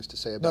unkind things to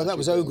say about No, that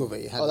was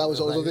Ogilvy. Oh, that was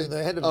Ogilvy?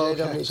 The head of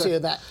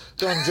JWT, that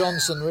Don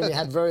Johnson really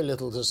had very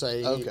little to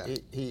say. Okay.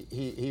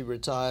 He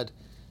retired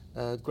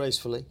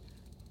gracefully.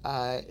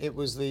 It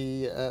was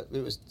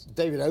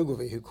David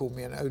Ogilvy who called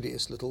me an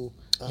odious little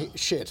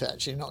shit,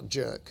 actually, not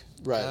jerk.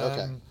 Right,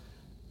 okay.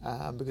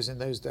 Because in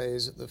those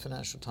days, the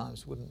Financial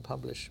Times wouldn't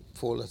publish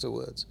 4-letter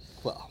words.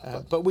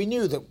 Well, but we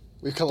knew that...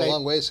 We've come a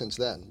long way since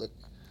then.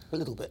 A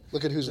little bit.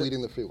 Look at who's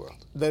leading the free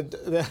world.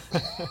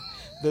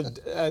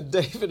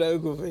 David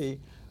Ogilvy,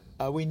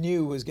 we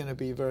knew was going to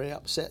be very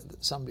upset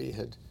that somebody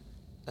had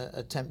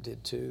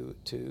attempted to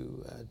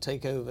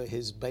take over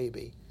his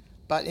baby.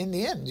 But in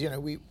the end,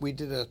 we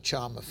did a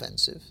charm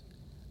offensive.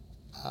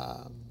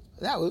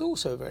 That was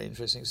also a very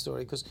interesting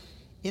story because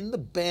in the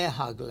bear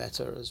hug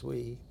letter, it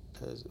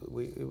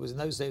was in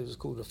those days it was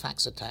called a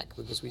fax attack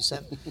because we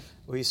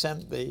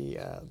sent the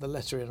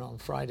letter in on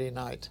Friday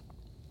night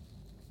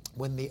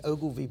when the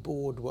Ogilvy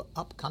board were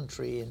up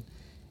country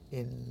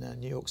in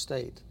New York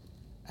State,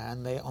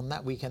 and on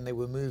that weekend they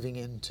were moving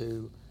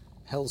into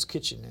Hell's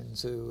Kitchen,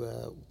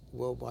 into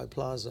Worldwide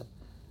Plaza.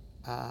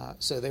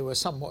 So they were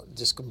somewhat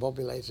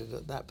discombobulated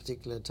at that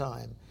particular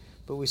time,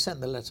 but we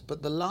sent the letter.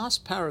 But the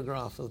last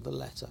paragraph of the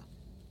letter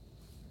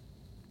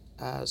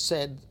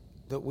said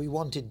that we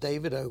wanted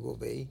David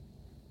Ogilvy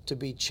to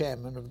be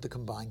chairman of the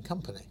combined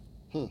company.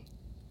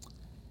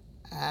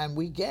 And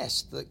we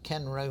guessed that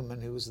Ken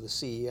Roman, who was the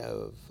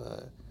CEO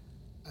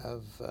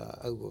of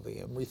Ogilvy,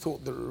 and we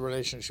thought the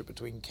relationship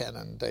between Ken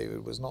and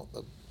David was not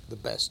the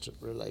best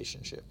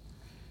relationship.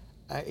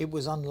 It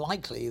was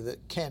unlikely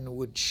that Ken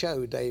would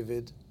show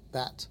David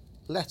that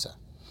letter,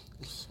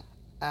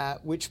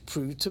 which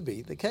proved to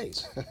be the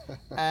case.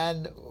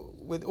 And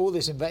with all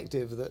this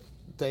invective that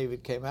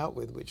David came out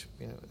with, which,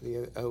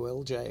 the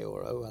OLJ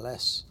or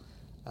OLS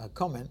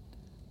comment,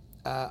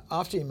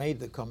 after he made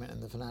the comment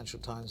in the Financial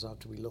Times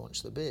after we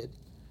launched the bid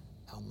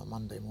on the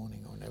Monday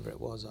morning or whenever it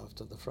was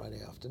after the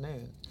Friday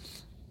afternoon,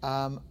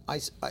 I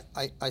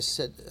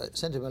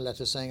sent him a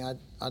letter saying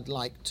I'd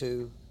like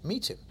to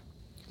meet him.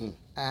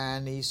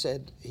 And he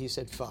said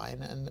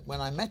fine. And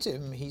when I met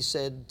him, he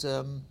said,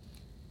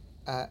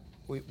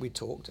 we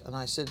talked, and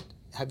I said,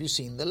 have you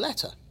seen the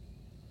letter?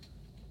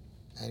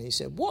 And he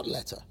said, what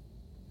letter?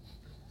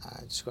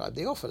 I described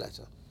the offer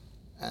letter.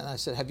 And I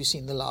said, have you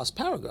seen the last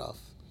paragraph?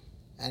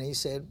 And he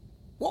said,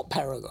 what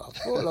paragraph?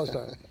 What last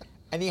paragraph?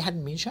 And he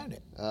hadn't been shown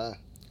it.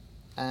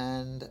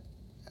 And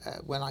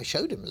when I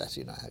showed him the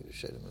letter, how I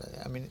showed him the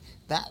letter, I mean,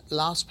 that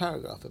last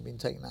paragraph had been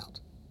taken out.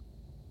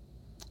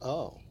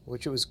 Oh.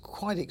 Which was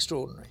quite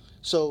extraordinary.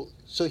 So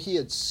he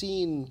had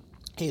seen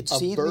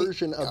a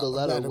version of the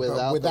letter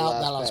without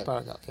the last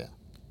paragraph. Yeah.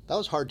 That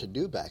was hard to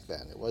do back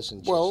then. It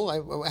wasn't just...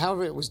 Well,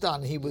 however it was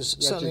done, he was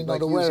certainly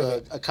not aware of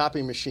it. A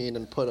copy machine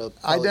and put a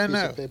I don't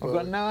know. Piece of paper I've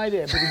got no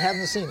idea, but he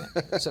hadn't seen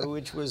it. So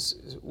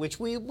which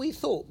we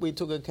thought we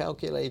took a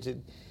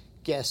calculated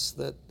guess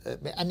that,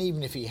 and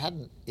even if he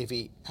had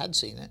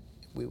seen it,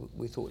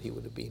 we thought he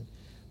would have been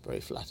very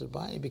flattered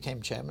by it. He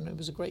became chairman. He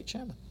was a great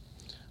chairman.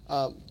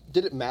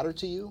 Did it matter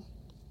to you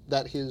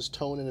that his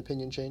tone and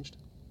opinion changed?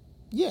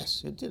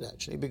 Yes, it did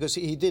actually, because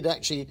he did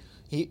actually.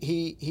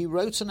 He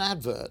wrote an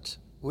advert.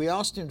 We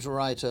asked him to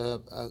write a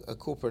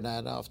corporate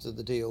ad after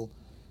the deal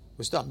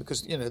was done,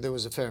 because there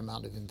was a fair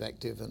amount of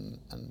invective and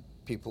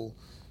people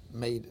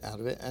made out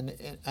of it.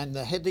 And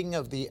the heading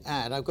of the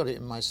ad, I've got it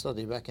in my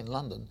study back in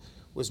London,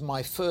 was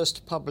 "My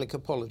First Public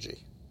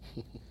Apology."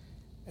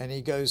 And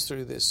he goes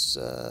through this.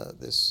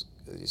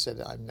 He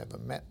said, "I've never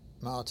met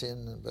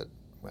Martin, but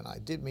when I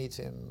did meet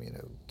him,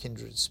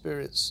 kindred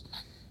spirits."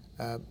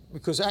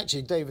 Because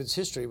actually David's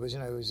history was,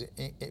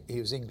 he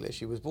was English.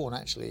 He was born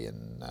actually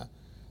in,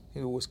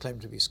 he always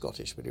claimed to be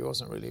Scottish, but he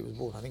wasn't really. He was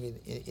born, I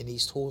think, in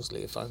East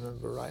Horsley, if I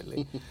remember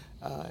rightly,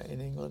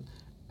 in England.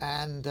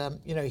 And,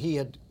 he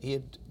had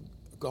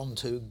gone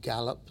to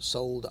Gallup,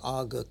 sold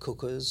Aga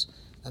cookers,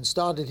 and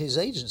started his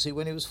agency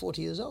when he was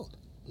 40 years old.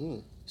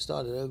 Mm.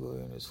 Started Ogilvy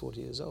when he was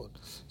 40 years old.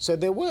 So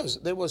there was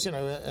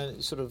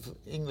a sort of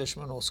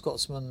Englishman or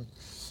Scotsman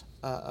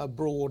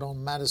abroad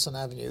on Madison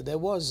Avenue. There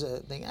was a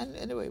thing, and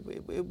anyway,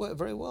 it worked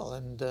very well.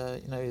 And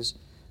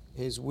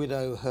his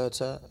widow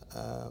Herta,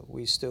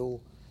 we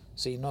still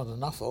see not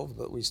enough of,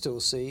 but we still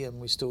see, and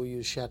we still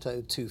use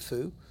Chateau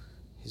Tufu,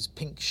 his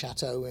pink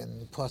chateau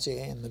in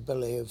Poitiers in the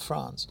Belay of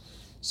France.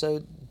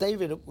 So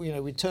David,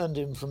 we turned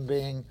him from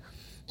being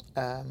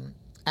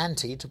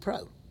anti to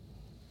pro.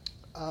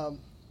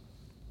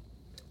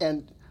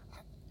 And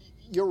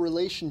your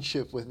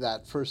relationship with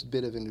that first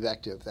bit of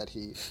invective that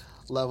he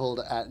leveled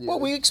at you. Well,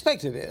 we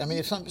expected it. I mean,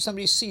 if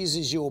somebody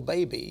seizes your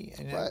baby,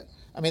 right.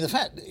 I mean,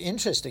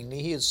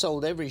 interestingly, he had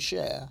sold every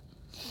share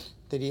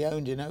that he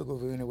owned in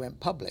Ogilvy when it went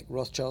public.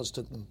 Rothschilds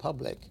took them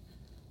public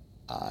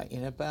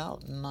in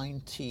about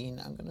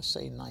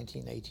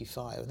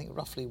 1985. I think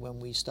roughly when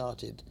we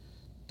started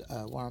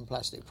Warren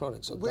Plastic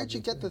Products. Where'd you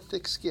get the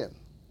thick skin?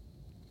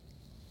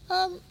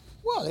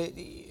 Well,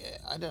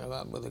 I don't know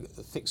about whether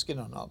the thick skin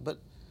or not, but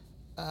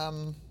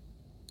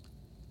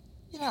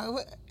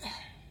it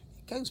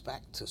goes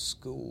back to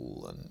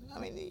school, and I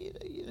mean,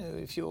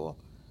 if you're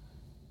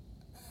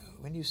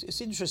it's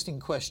an interesting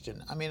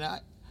question. I mean,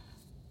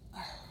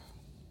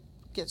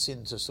 gets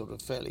into sort of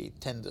fairly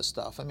tender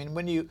stuff. I mean,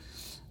 when you're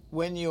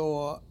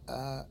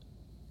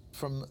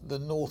from the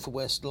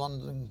northwest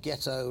London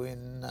ghetto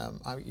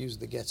I use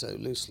the ghetto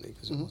loosely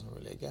because it wasn't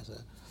really a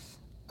ghetto,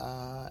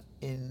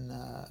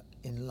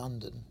 in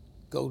London,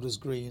 Golders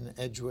Green,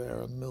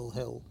 Edgware, and Mill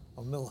Hill,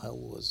 or Mill Hill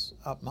was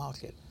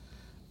upmarket,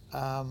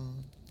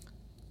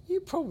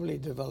 you probably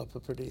develop a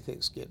pretty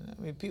thick skin.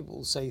 I mean,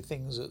 people say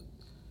things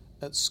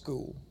at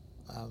school,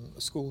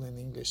 school in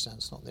the English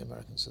sense, not the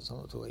American sense. I'm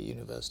not talking about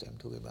university, I'm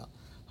talking about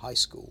high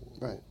school.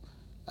 Right.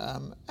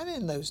 And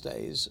in those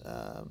days,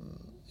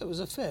 there was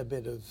a fair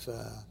bit of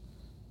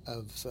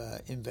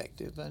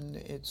invective, and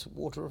it's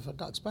water off a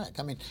duck's back.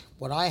 I mean,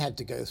 what I had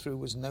to go through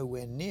was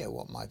nowhere near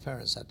what my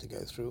parents had to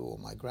go through or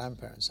my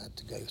grandparents had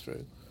to go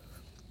through.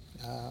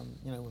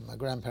 When my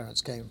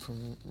grandparents came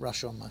from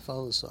Russia on my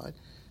father's side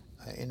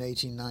in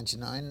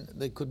 1899,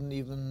 they couldn't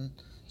even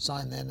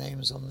sign their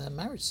names on their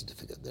marriage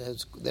certificate.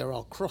 There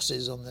are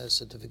crosses on their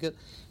certificate,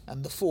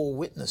 and the 4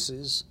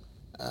 witnesses,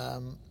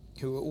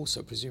 who were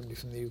also presumably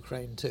from the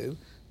Ukraine too,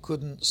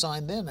 couldn't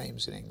sign their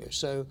names in English.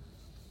 So,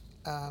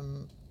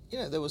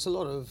 there was a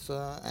lot of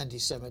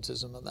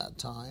anti-Semitism at that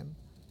time,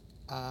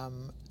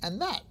 and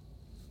that,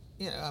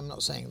 I'm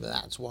not saying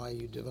that's why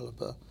you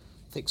develop a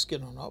thick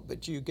skin or not,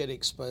 but you get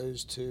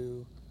exposed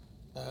to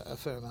a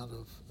fair amount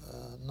of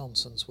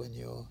nonsense when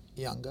you're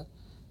younger.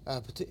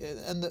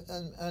 And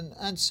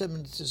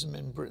anti-Semitism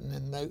in Britain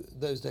in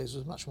those days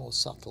was much more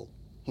subtle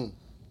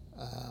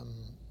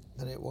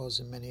than it was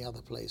in many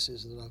other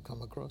places that I've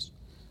come across.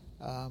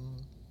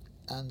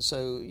 And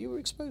so you were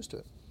exposed to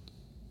it.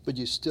 But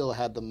you still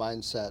had the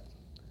mindset,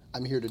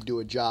 I'm here to do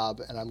a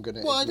job and I'm going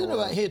to... Well, I don't know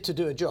about here to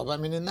do a job. I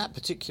mean, in that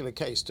particular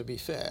case, to be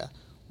fair,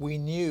 we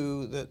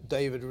knew that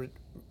David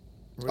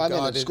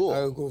regarded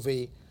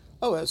Ogilvy...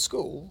 Oh, at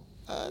school?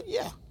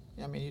 Yeah.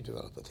 I mean, you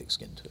develop a thick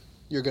skin to it.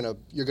 You're going to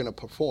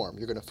perform.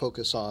 You're going to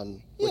focus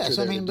on what yes,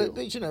 you're I mean, there to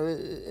but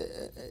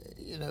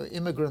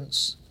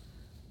immigrants.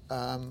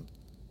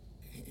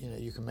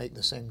 You can make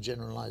the same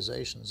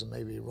generalizations, and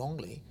maybe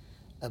wrongly,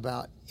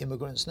 about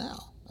immigrants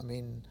now. I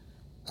mean,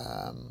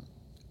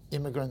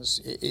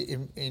 immigrants.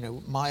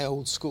 My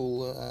old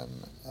school,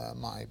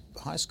 my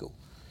high school,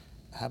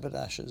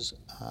 Haberdashers,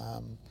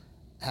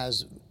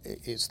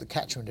 it's the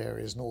catchment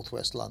area is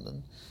northwest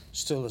London.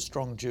 Still a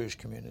strong Jewish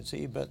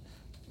community, but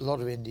a lot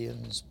of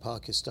Indians,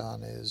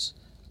 Pakistanis,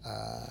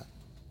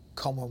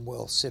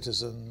 Commonwealth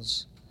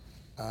citizens,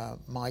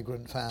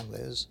 migrant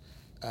families,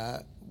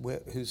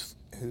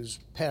 whose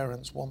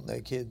parents want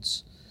their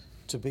kids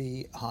to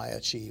be high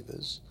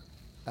achievers.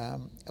 A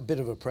bit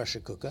of a pressure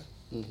cooker,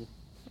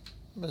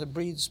 but it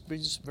breeds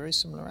very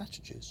similar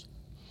attitudes.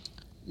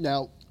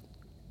 Now,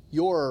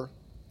 your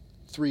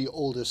 3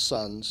 oldest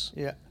sons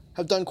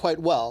have done quite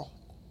well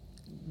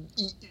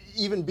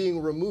even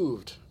being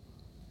removed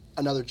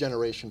another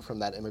generation from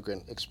that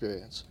immigrant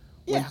experience.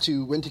 Yeah.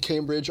 Went to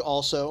Cambridge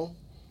also.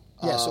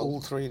 Yes, all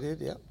three did,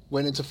 yeah.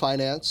 Went into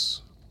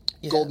finance,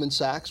 Yeah. Goldman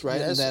Sachs, right?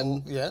 Yes,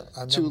 and then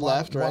and two then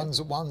left, right?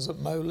 One's at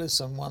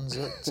Moelis and one's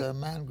at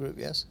Man Group,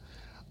 yes.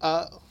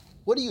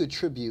 What do you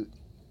attribute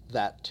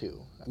that to?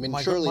 I mean,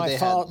 My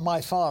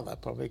father,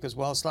 probably, because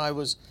whilst I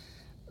was,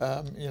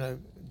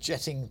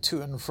 jetting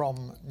to and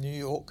from New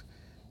York,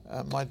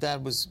 my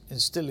dad was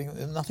instilling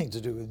nothing to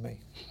do with me.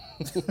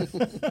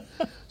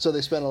 So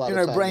they spent a lot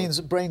of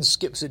time. Brain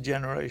skips a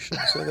generation,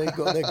 so they've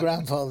got their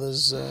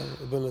grandfather's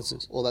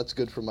abilities. Well, that's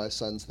good for my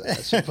sons then, I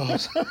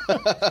suppose.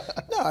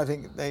 No, I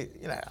think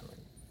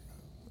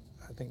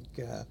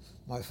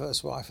my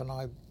first wife and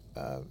I,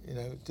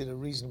 did a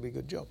reasonably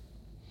good job.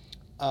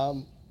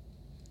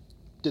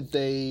 Did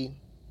they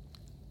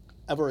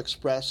ever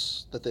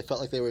express that they felt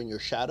like they were in your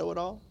shadow at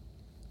all?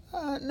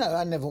 No,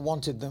 I never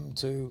wanted them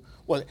to.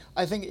 Well,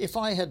 I think if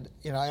I had,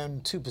 I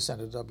owned 2%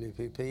 of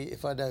WPP.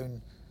 If I'd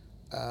owned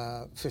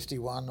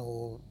 51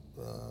 or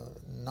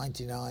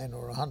 99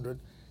 or 100,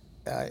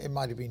 it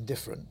might have been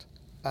different.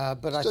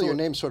 But I thought your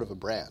name's sort of a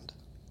brand.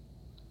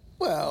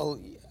 Well,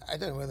 I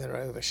don't know whether they're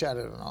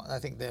overshadowed or not. I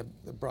think they're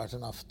bright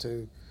enough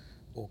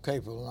or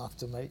capable enough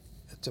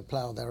to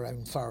plough their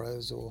own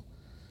furrows or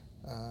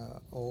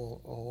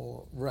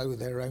row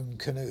their own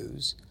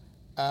canoes.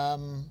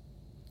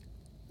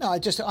 No, I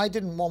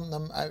didn't want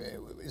them.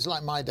 It's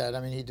like my dad.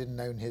 I mean, he didn't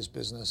own his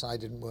business. I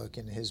didn't work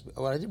in his.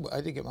 Well, I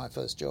did get my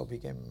first job. He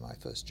gave me my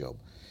first job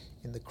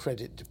in the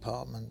credit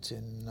department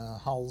in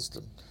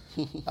Harlesden,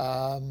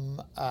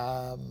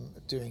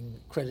 doing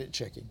credit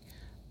checking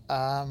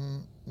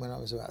when I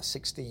was about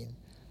 16.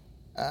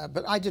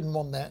 But I didn't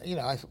want that.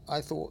 I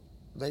thought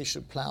they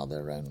should plough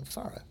their own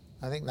furrow.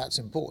 I think that's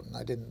important.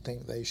 I didn't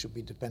think they should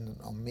be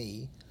dependent on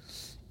me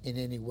in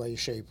any way,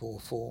 shape, or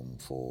form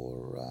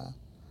for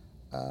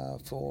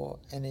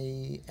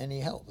any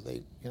help.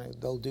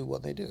 They'll do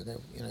what they do.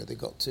 They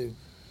got to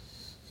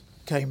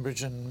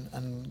Cambridge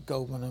and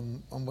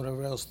Goldman and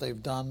whatever else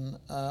they've done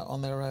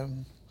on their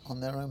own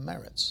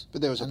merits.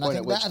 But there was a point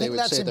at which they would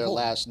say their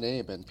last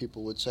name, and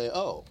people would say,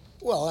 "Oh."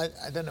 Well,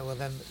 I don't know.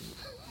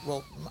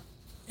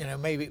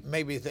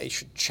 Maybe they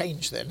should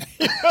change their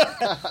name,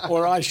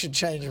 or I should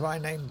change my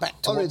name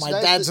back to what my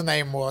dad's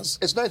name was.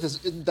 It's nice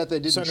that they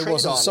didn't trade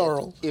wasn't on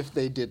Sorrell. It if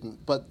they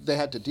didn't, but they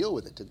had to deal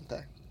with it, didn't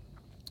they?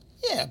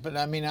 Yeah, but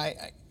I mean,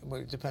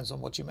 well, it depends on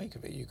what you make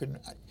of it.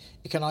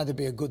 It can either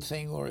be a good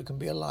thing or it can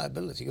be a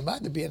liability. It can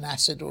either be an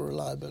asset or a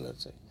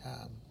liability.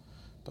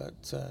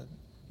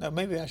 No,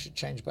 maybe I should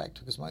change back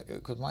to because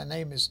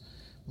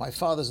my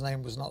father's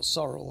name was not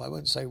Sorrell. I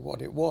won't say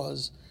what it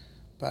was,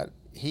 but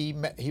he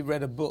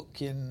read a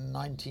book in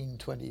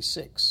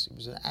 1926. He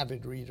was an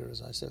avid reader,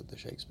 as I said, of the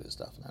Shakespeare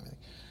stuff and everything,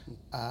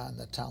 and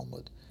the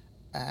Talmud,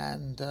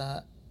 and.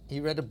 He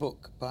read a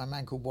book by a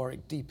man called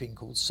Warwick Deeping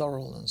called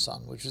Sorrell and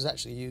Son, which was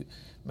actually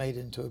made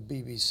into a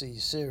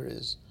BBC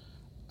series,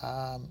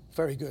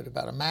 very good,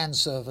 about a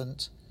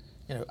manservant,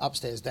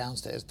 upstairs,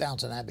 downstairs,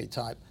 Downton Abbey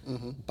type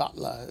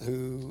butler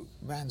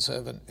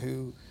manservant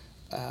who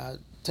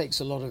takes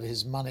a lot of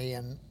his money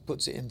and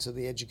puts it into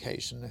the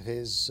education of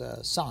his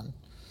son.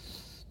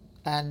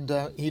 And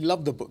he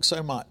loved the book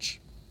so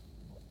much,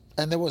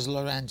 and there was a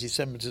lot of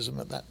anti-Semitism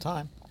at that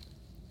time,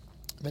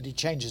 that he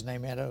changed his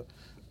name. He had a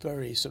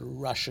very sort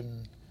of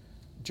Russian,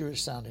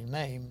 Jewish-sounding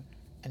name,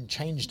 and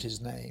changed his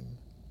name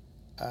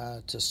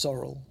to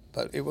Sorrell.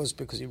 But it was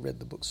because he read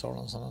the book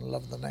Sorrell and Son and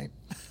loved the name.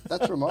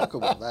 That's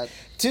remarkable.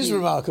 It is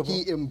remarkable.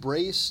 He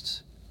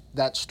embraced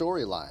that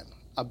storyline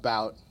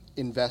about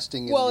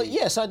investing in. Well,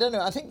 yes, I don't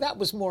know. I think that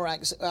was more. I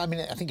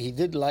think he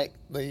did like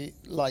the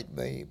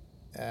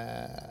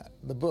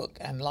book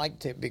and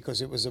liked it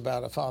because it was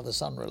about a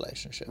father-son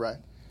relationship. Right.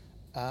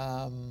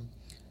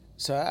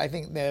 So I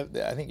think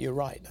you're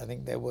right. I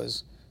think there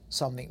was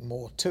something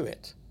more to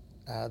it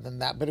than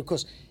that. But of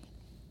course,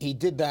 he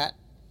did that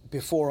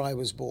before I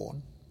was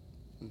born,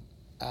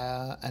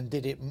 and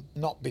did it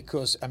not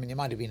because, he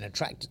might have been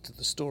attracted to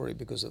the story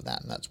because of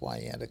that, and that's why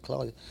he had a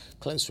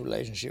close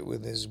relationship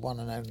with his one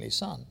and only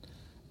son.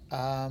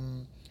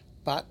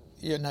 But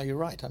you're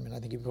right. I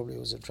think he probably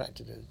was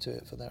attracted to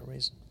it for that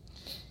reason.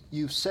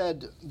 You've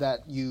said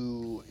that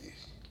you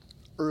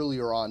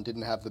earlier on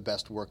didn't have the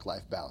best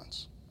work-life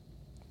balance.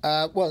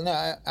 Well, no,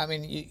 I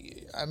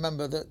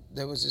remember that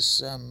there was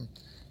this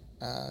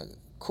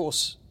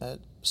course.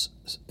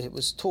 It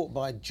was taught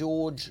by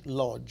George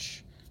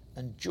Lodge,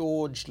 and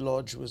George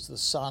Lodge was the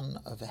son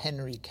of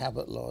Henry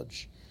Cabot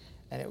Lodge,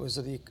 and it was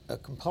a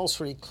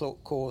compulsory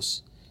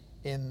course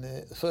in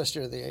the first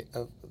year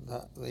of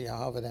the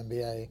Harvard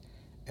MBA.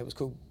 It was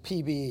called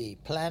PBE,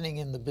 Planning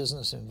in the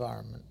Business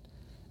Environment,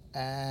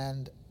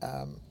 and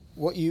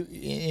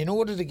in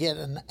order to get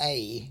an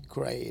A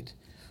grade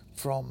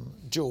from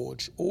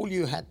George, all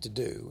you had to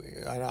do,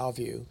 in our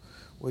view,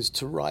 was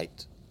to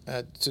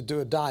do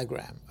a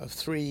diagram of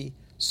 3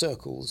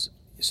 circles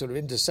sort of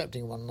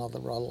intercepting one another,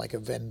 rather like a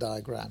Venn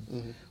diagram.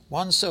 Mm-hmm.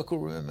 One circle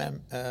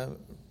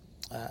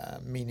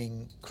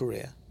meaning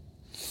career,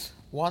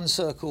 one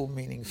circle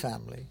meaning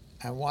family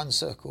and one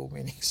circle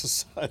meaning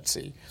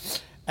society.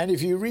 And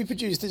if you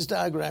reproduce this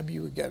diagram,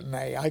 you would get an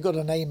A. I got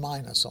an A-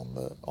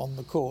 on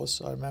the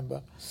course, I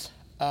remember,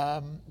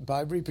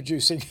 by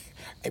reproducing.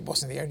 It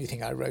wasn't the only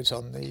thing I wrote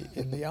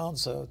in the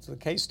answer to the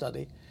case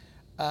study,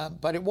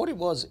 but what it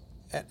was,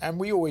 and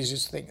we always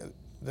used to think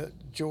that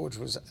George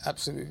was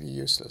absolutely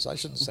useless. I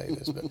shouldn't say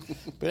this,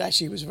 but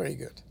actually he was very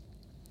good.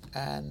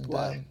 And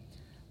why?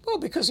 Well,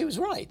 because he was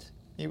right.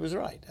 He was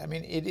right. I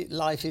mean,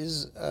 life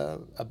is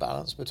a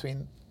balance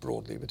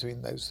broadly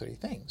between those three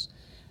things,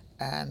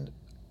 and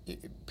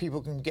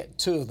people can get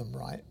two of them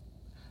right.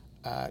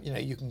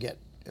 You can get,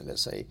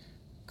 let's say,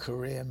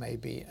 career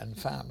maybe and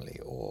family,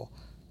 or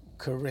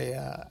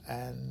career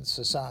and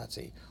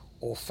society,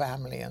 or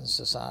family and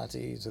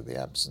society to the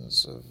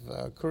absence of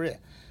career.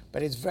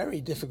 But it's very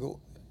difficult,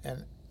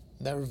 and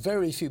there are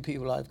very few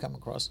people I've come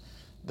across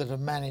that have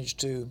managed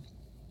to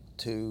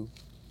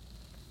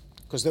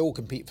because they all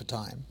compete for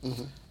time,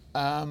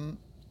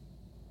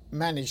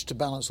 manage to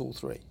balance all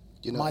three.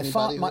 Do you know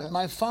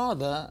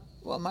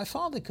my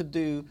father could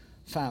do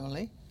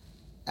family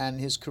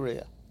and his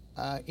career.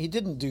 He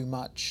didn't do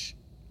much.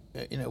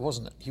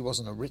 He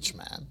wasn't a rich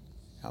man.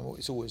 I'm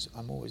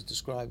always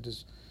described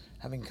as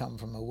having come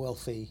from a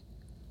wealthy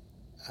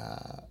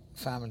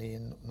family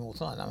in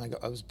North London.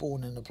 I was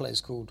born in a place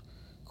called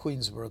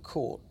Queensborough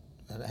Court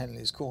at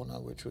Henley's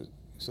Corner, which was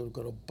sort of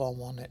got a bomb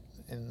on it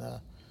in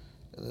the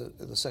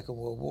Second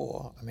World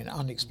War. I mean,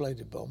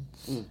 unexploded bomb.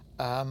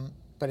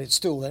 But it's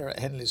still there at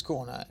Henley's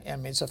Corner. I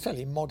mean, it's a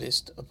fairly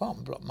modest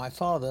apartment block. My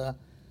father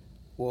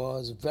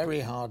was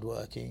very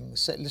hardworking,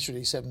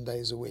 literally 7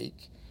 days a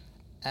week,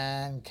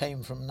 and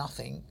came from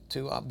nothing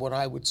to what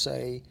I would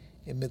say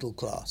in middle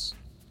class.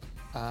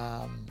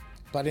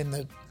 But in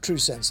the true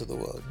sense of the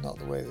word, not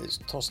the way that it's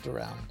tossed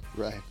around.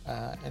 Right.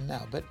 And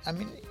now, but I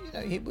mean,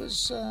 he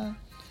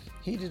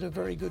did a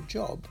very good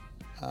job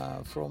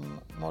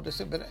from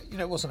modest, but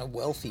it wasn't a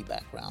wealthy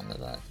background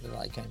that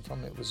I came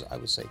from. It was, I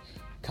would say,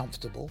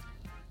 comfortable.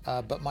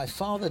 But my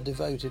father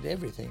devoted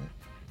everything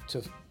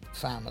to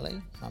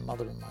family, my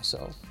mother and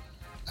myself,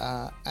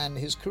 and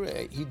his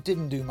career. He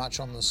didn't do much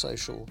on the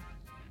social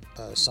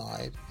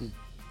side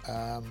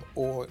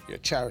or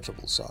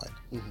charitable side.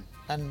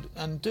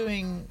 And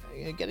getting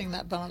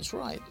that balance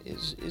right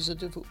is a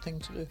difficult thing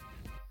to do.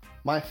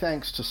 My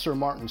thanks to Sir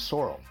Martin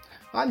Sorrell.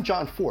 I'm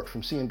John Fortt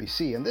from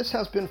CNBC, and this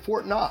has been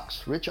Fortt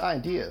Knox, Rich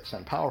Ideas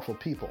and Powerful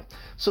People.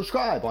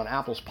 Subscribe on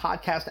Apple's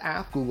podcast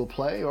app, Google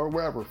Play, or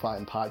wherever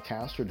fine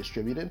podcasts are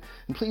distributed.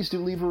 And please do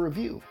leave a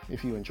review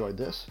if you enjoyed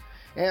this.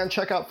 And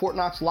check out Fortt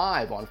Knox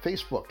Live on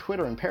Facebook,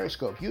 Twitter, and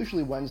Periscope,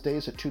 usually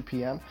Wednesdays at 2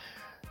 p.m.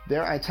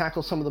 There I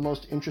tackle some of the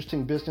most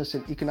interesting business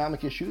and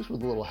economic issues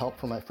with a little help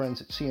from my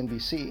friends at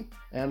CNBC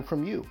and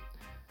from you.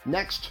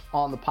 Next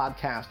on the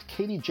podcast,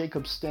 Katie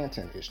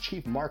Jacobs-Stanton is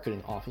Chief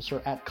Marketing Officer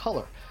at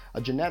Color,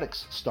 a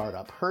genetics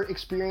startup. Her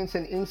experience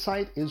and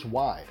insight is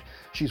wide.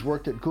 She's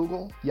worked at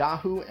Google,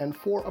 Yahoo, and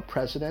for a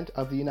president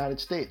of the United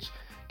States.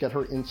 Get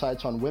her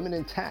insights on women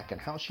in tech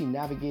and how she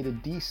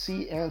navigated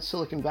DC and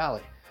Silicon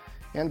Valley.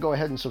 And go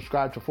ahead and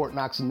subscribe to Fortt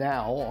Knox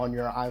now on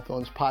your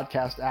iPhone's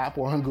podcast app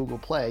or on Google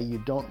Play. You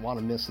don't want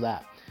to miss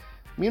that.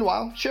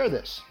 Meanwhile, share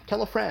this.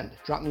 Tell a friend.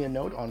 Drop me a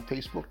note on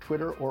Facebook,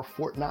 Twitter, or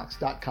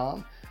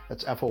forttknox.com.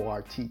 That's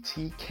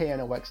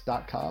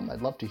FORTTKNOX.com.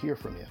 I'd love to hear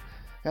from you.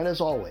 And as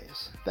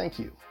always, thank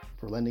you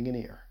for lending an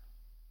ear.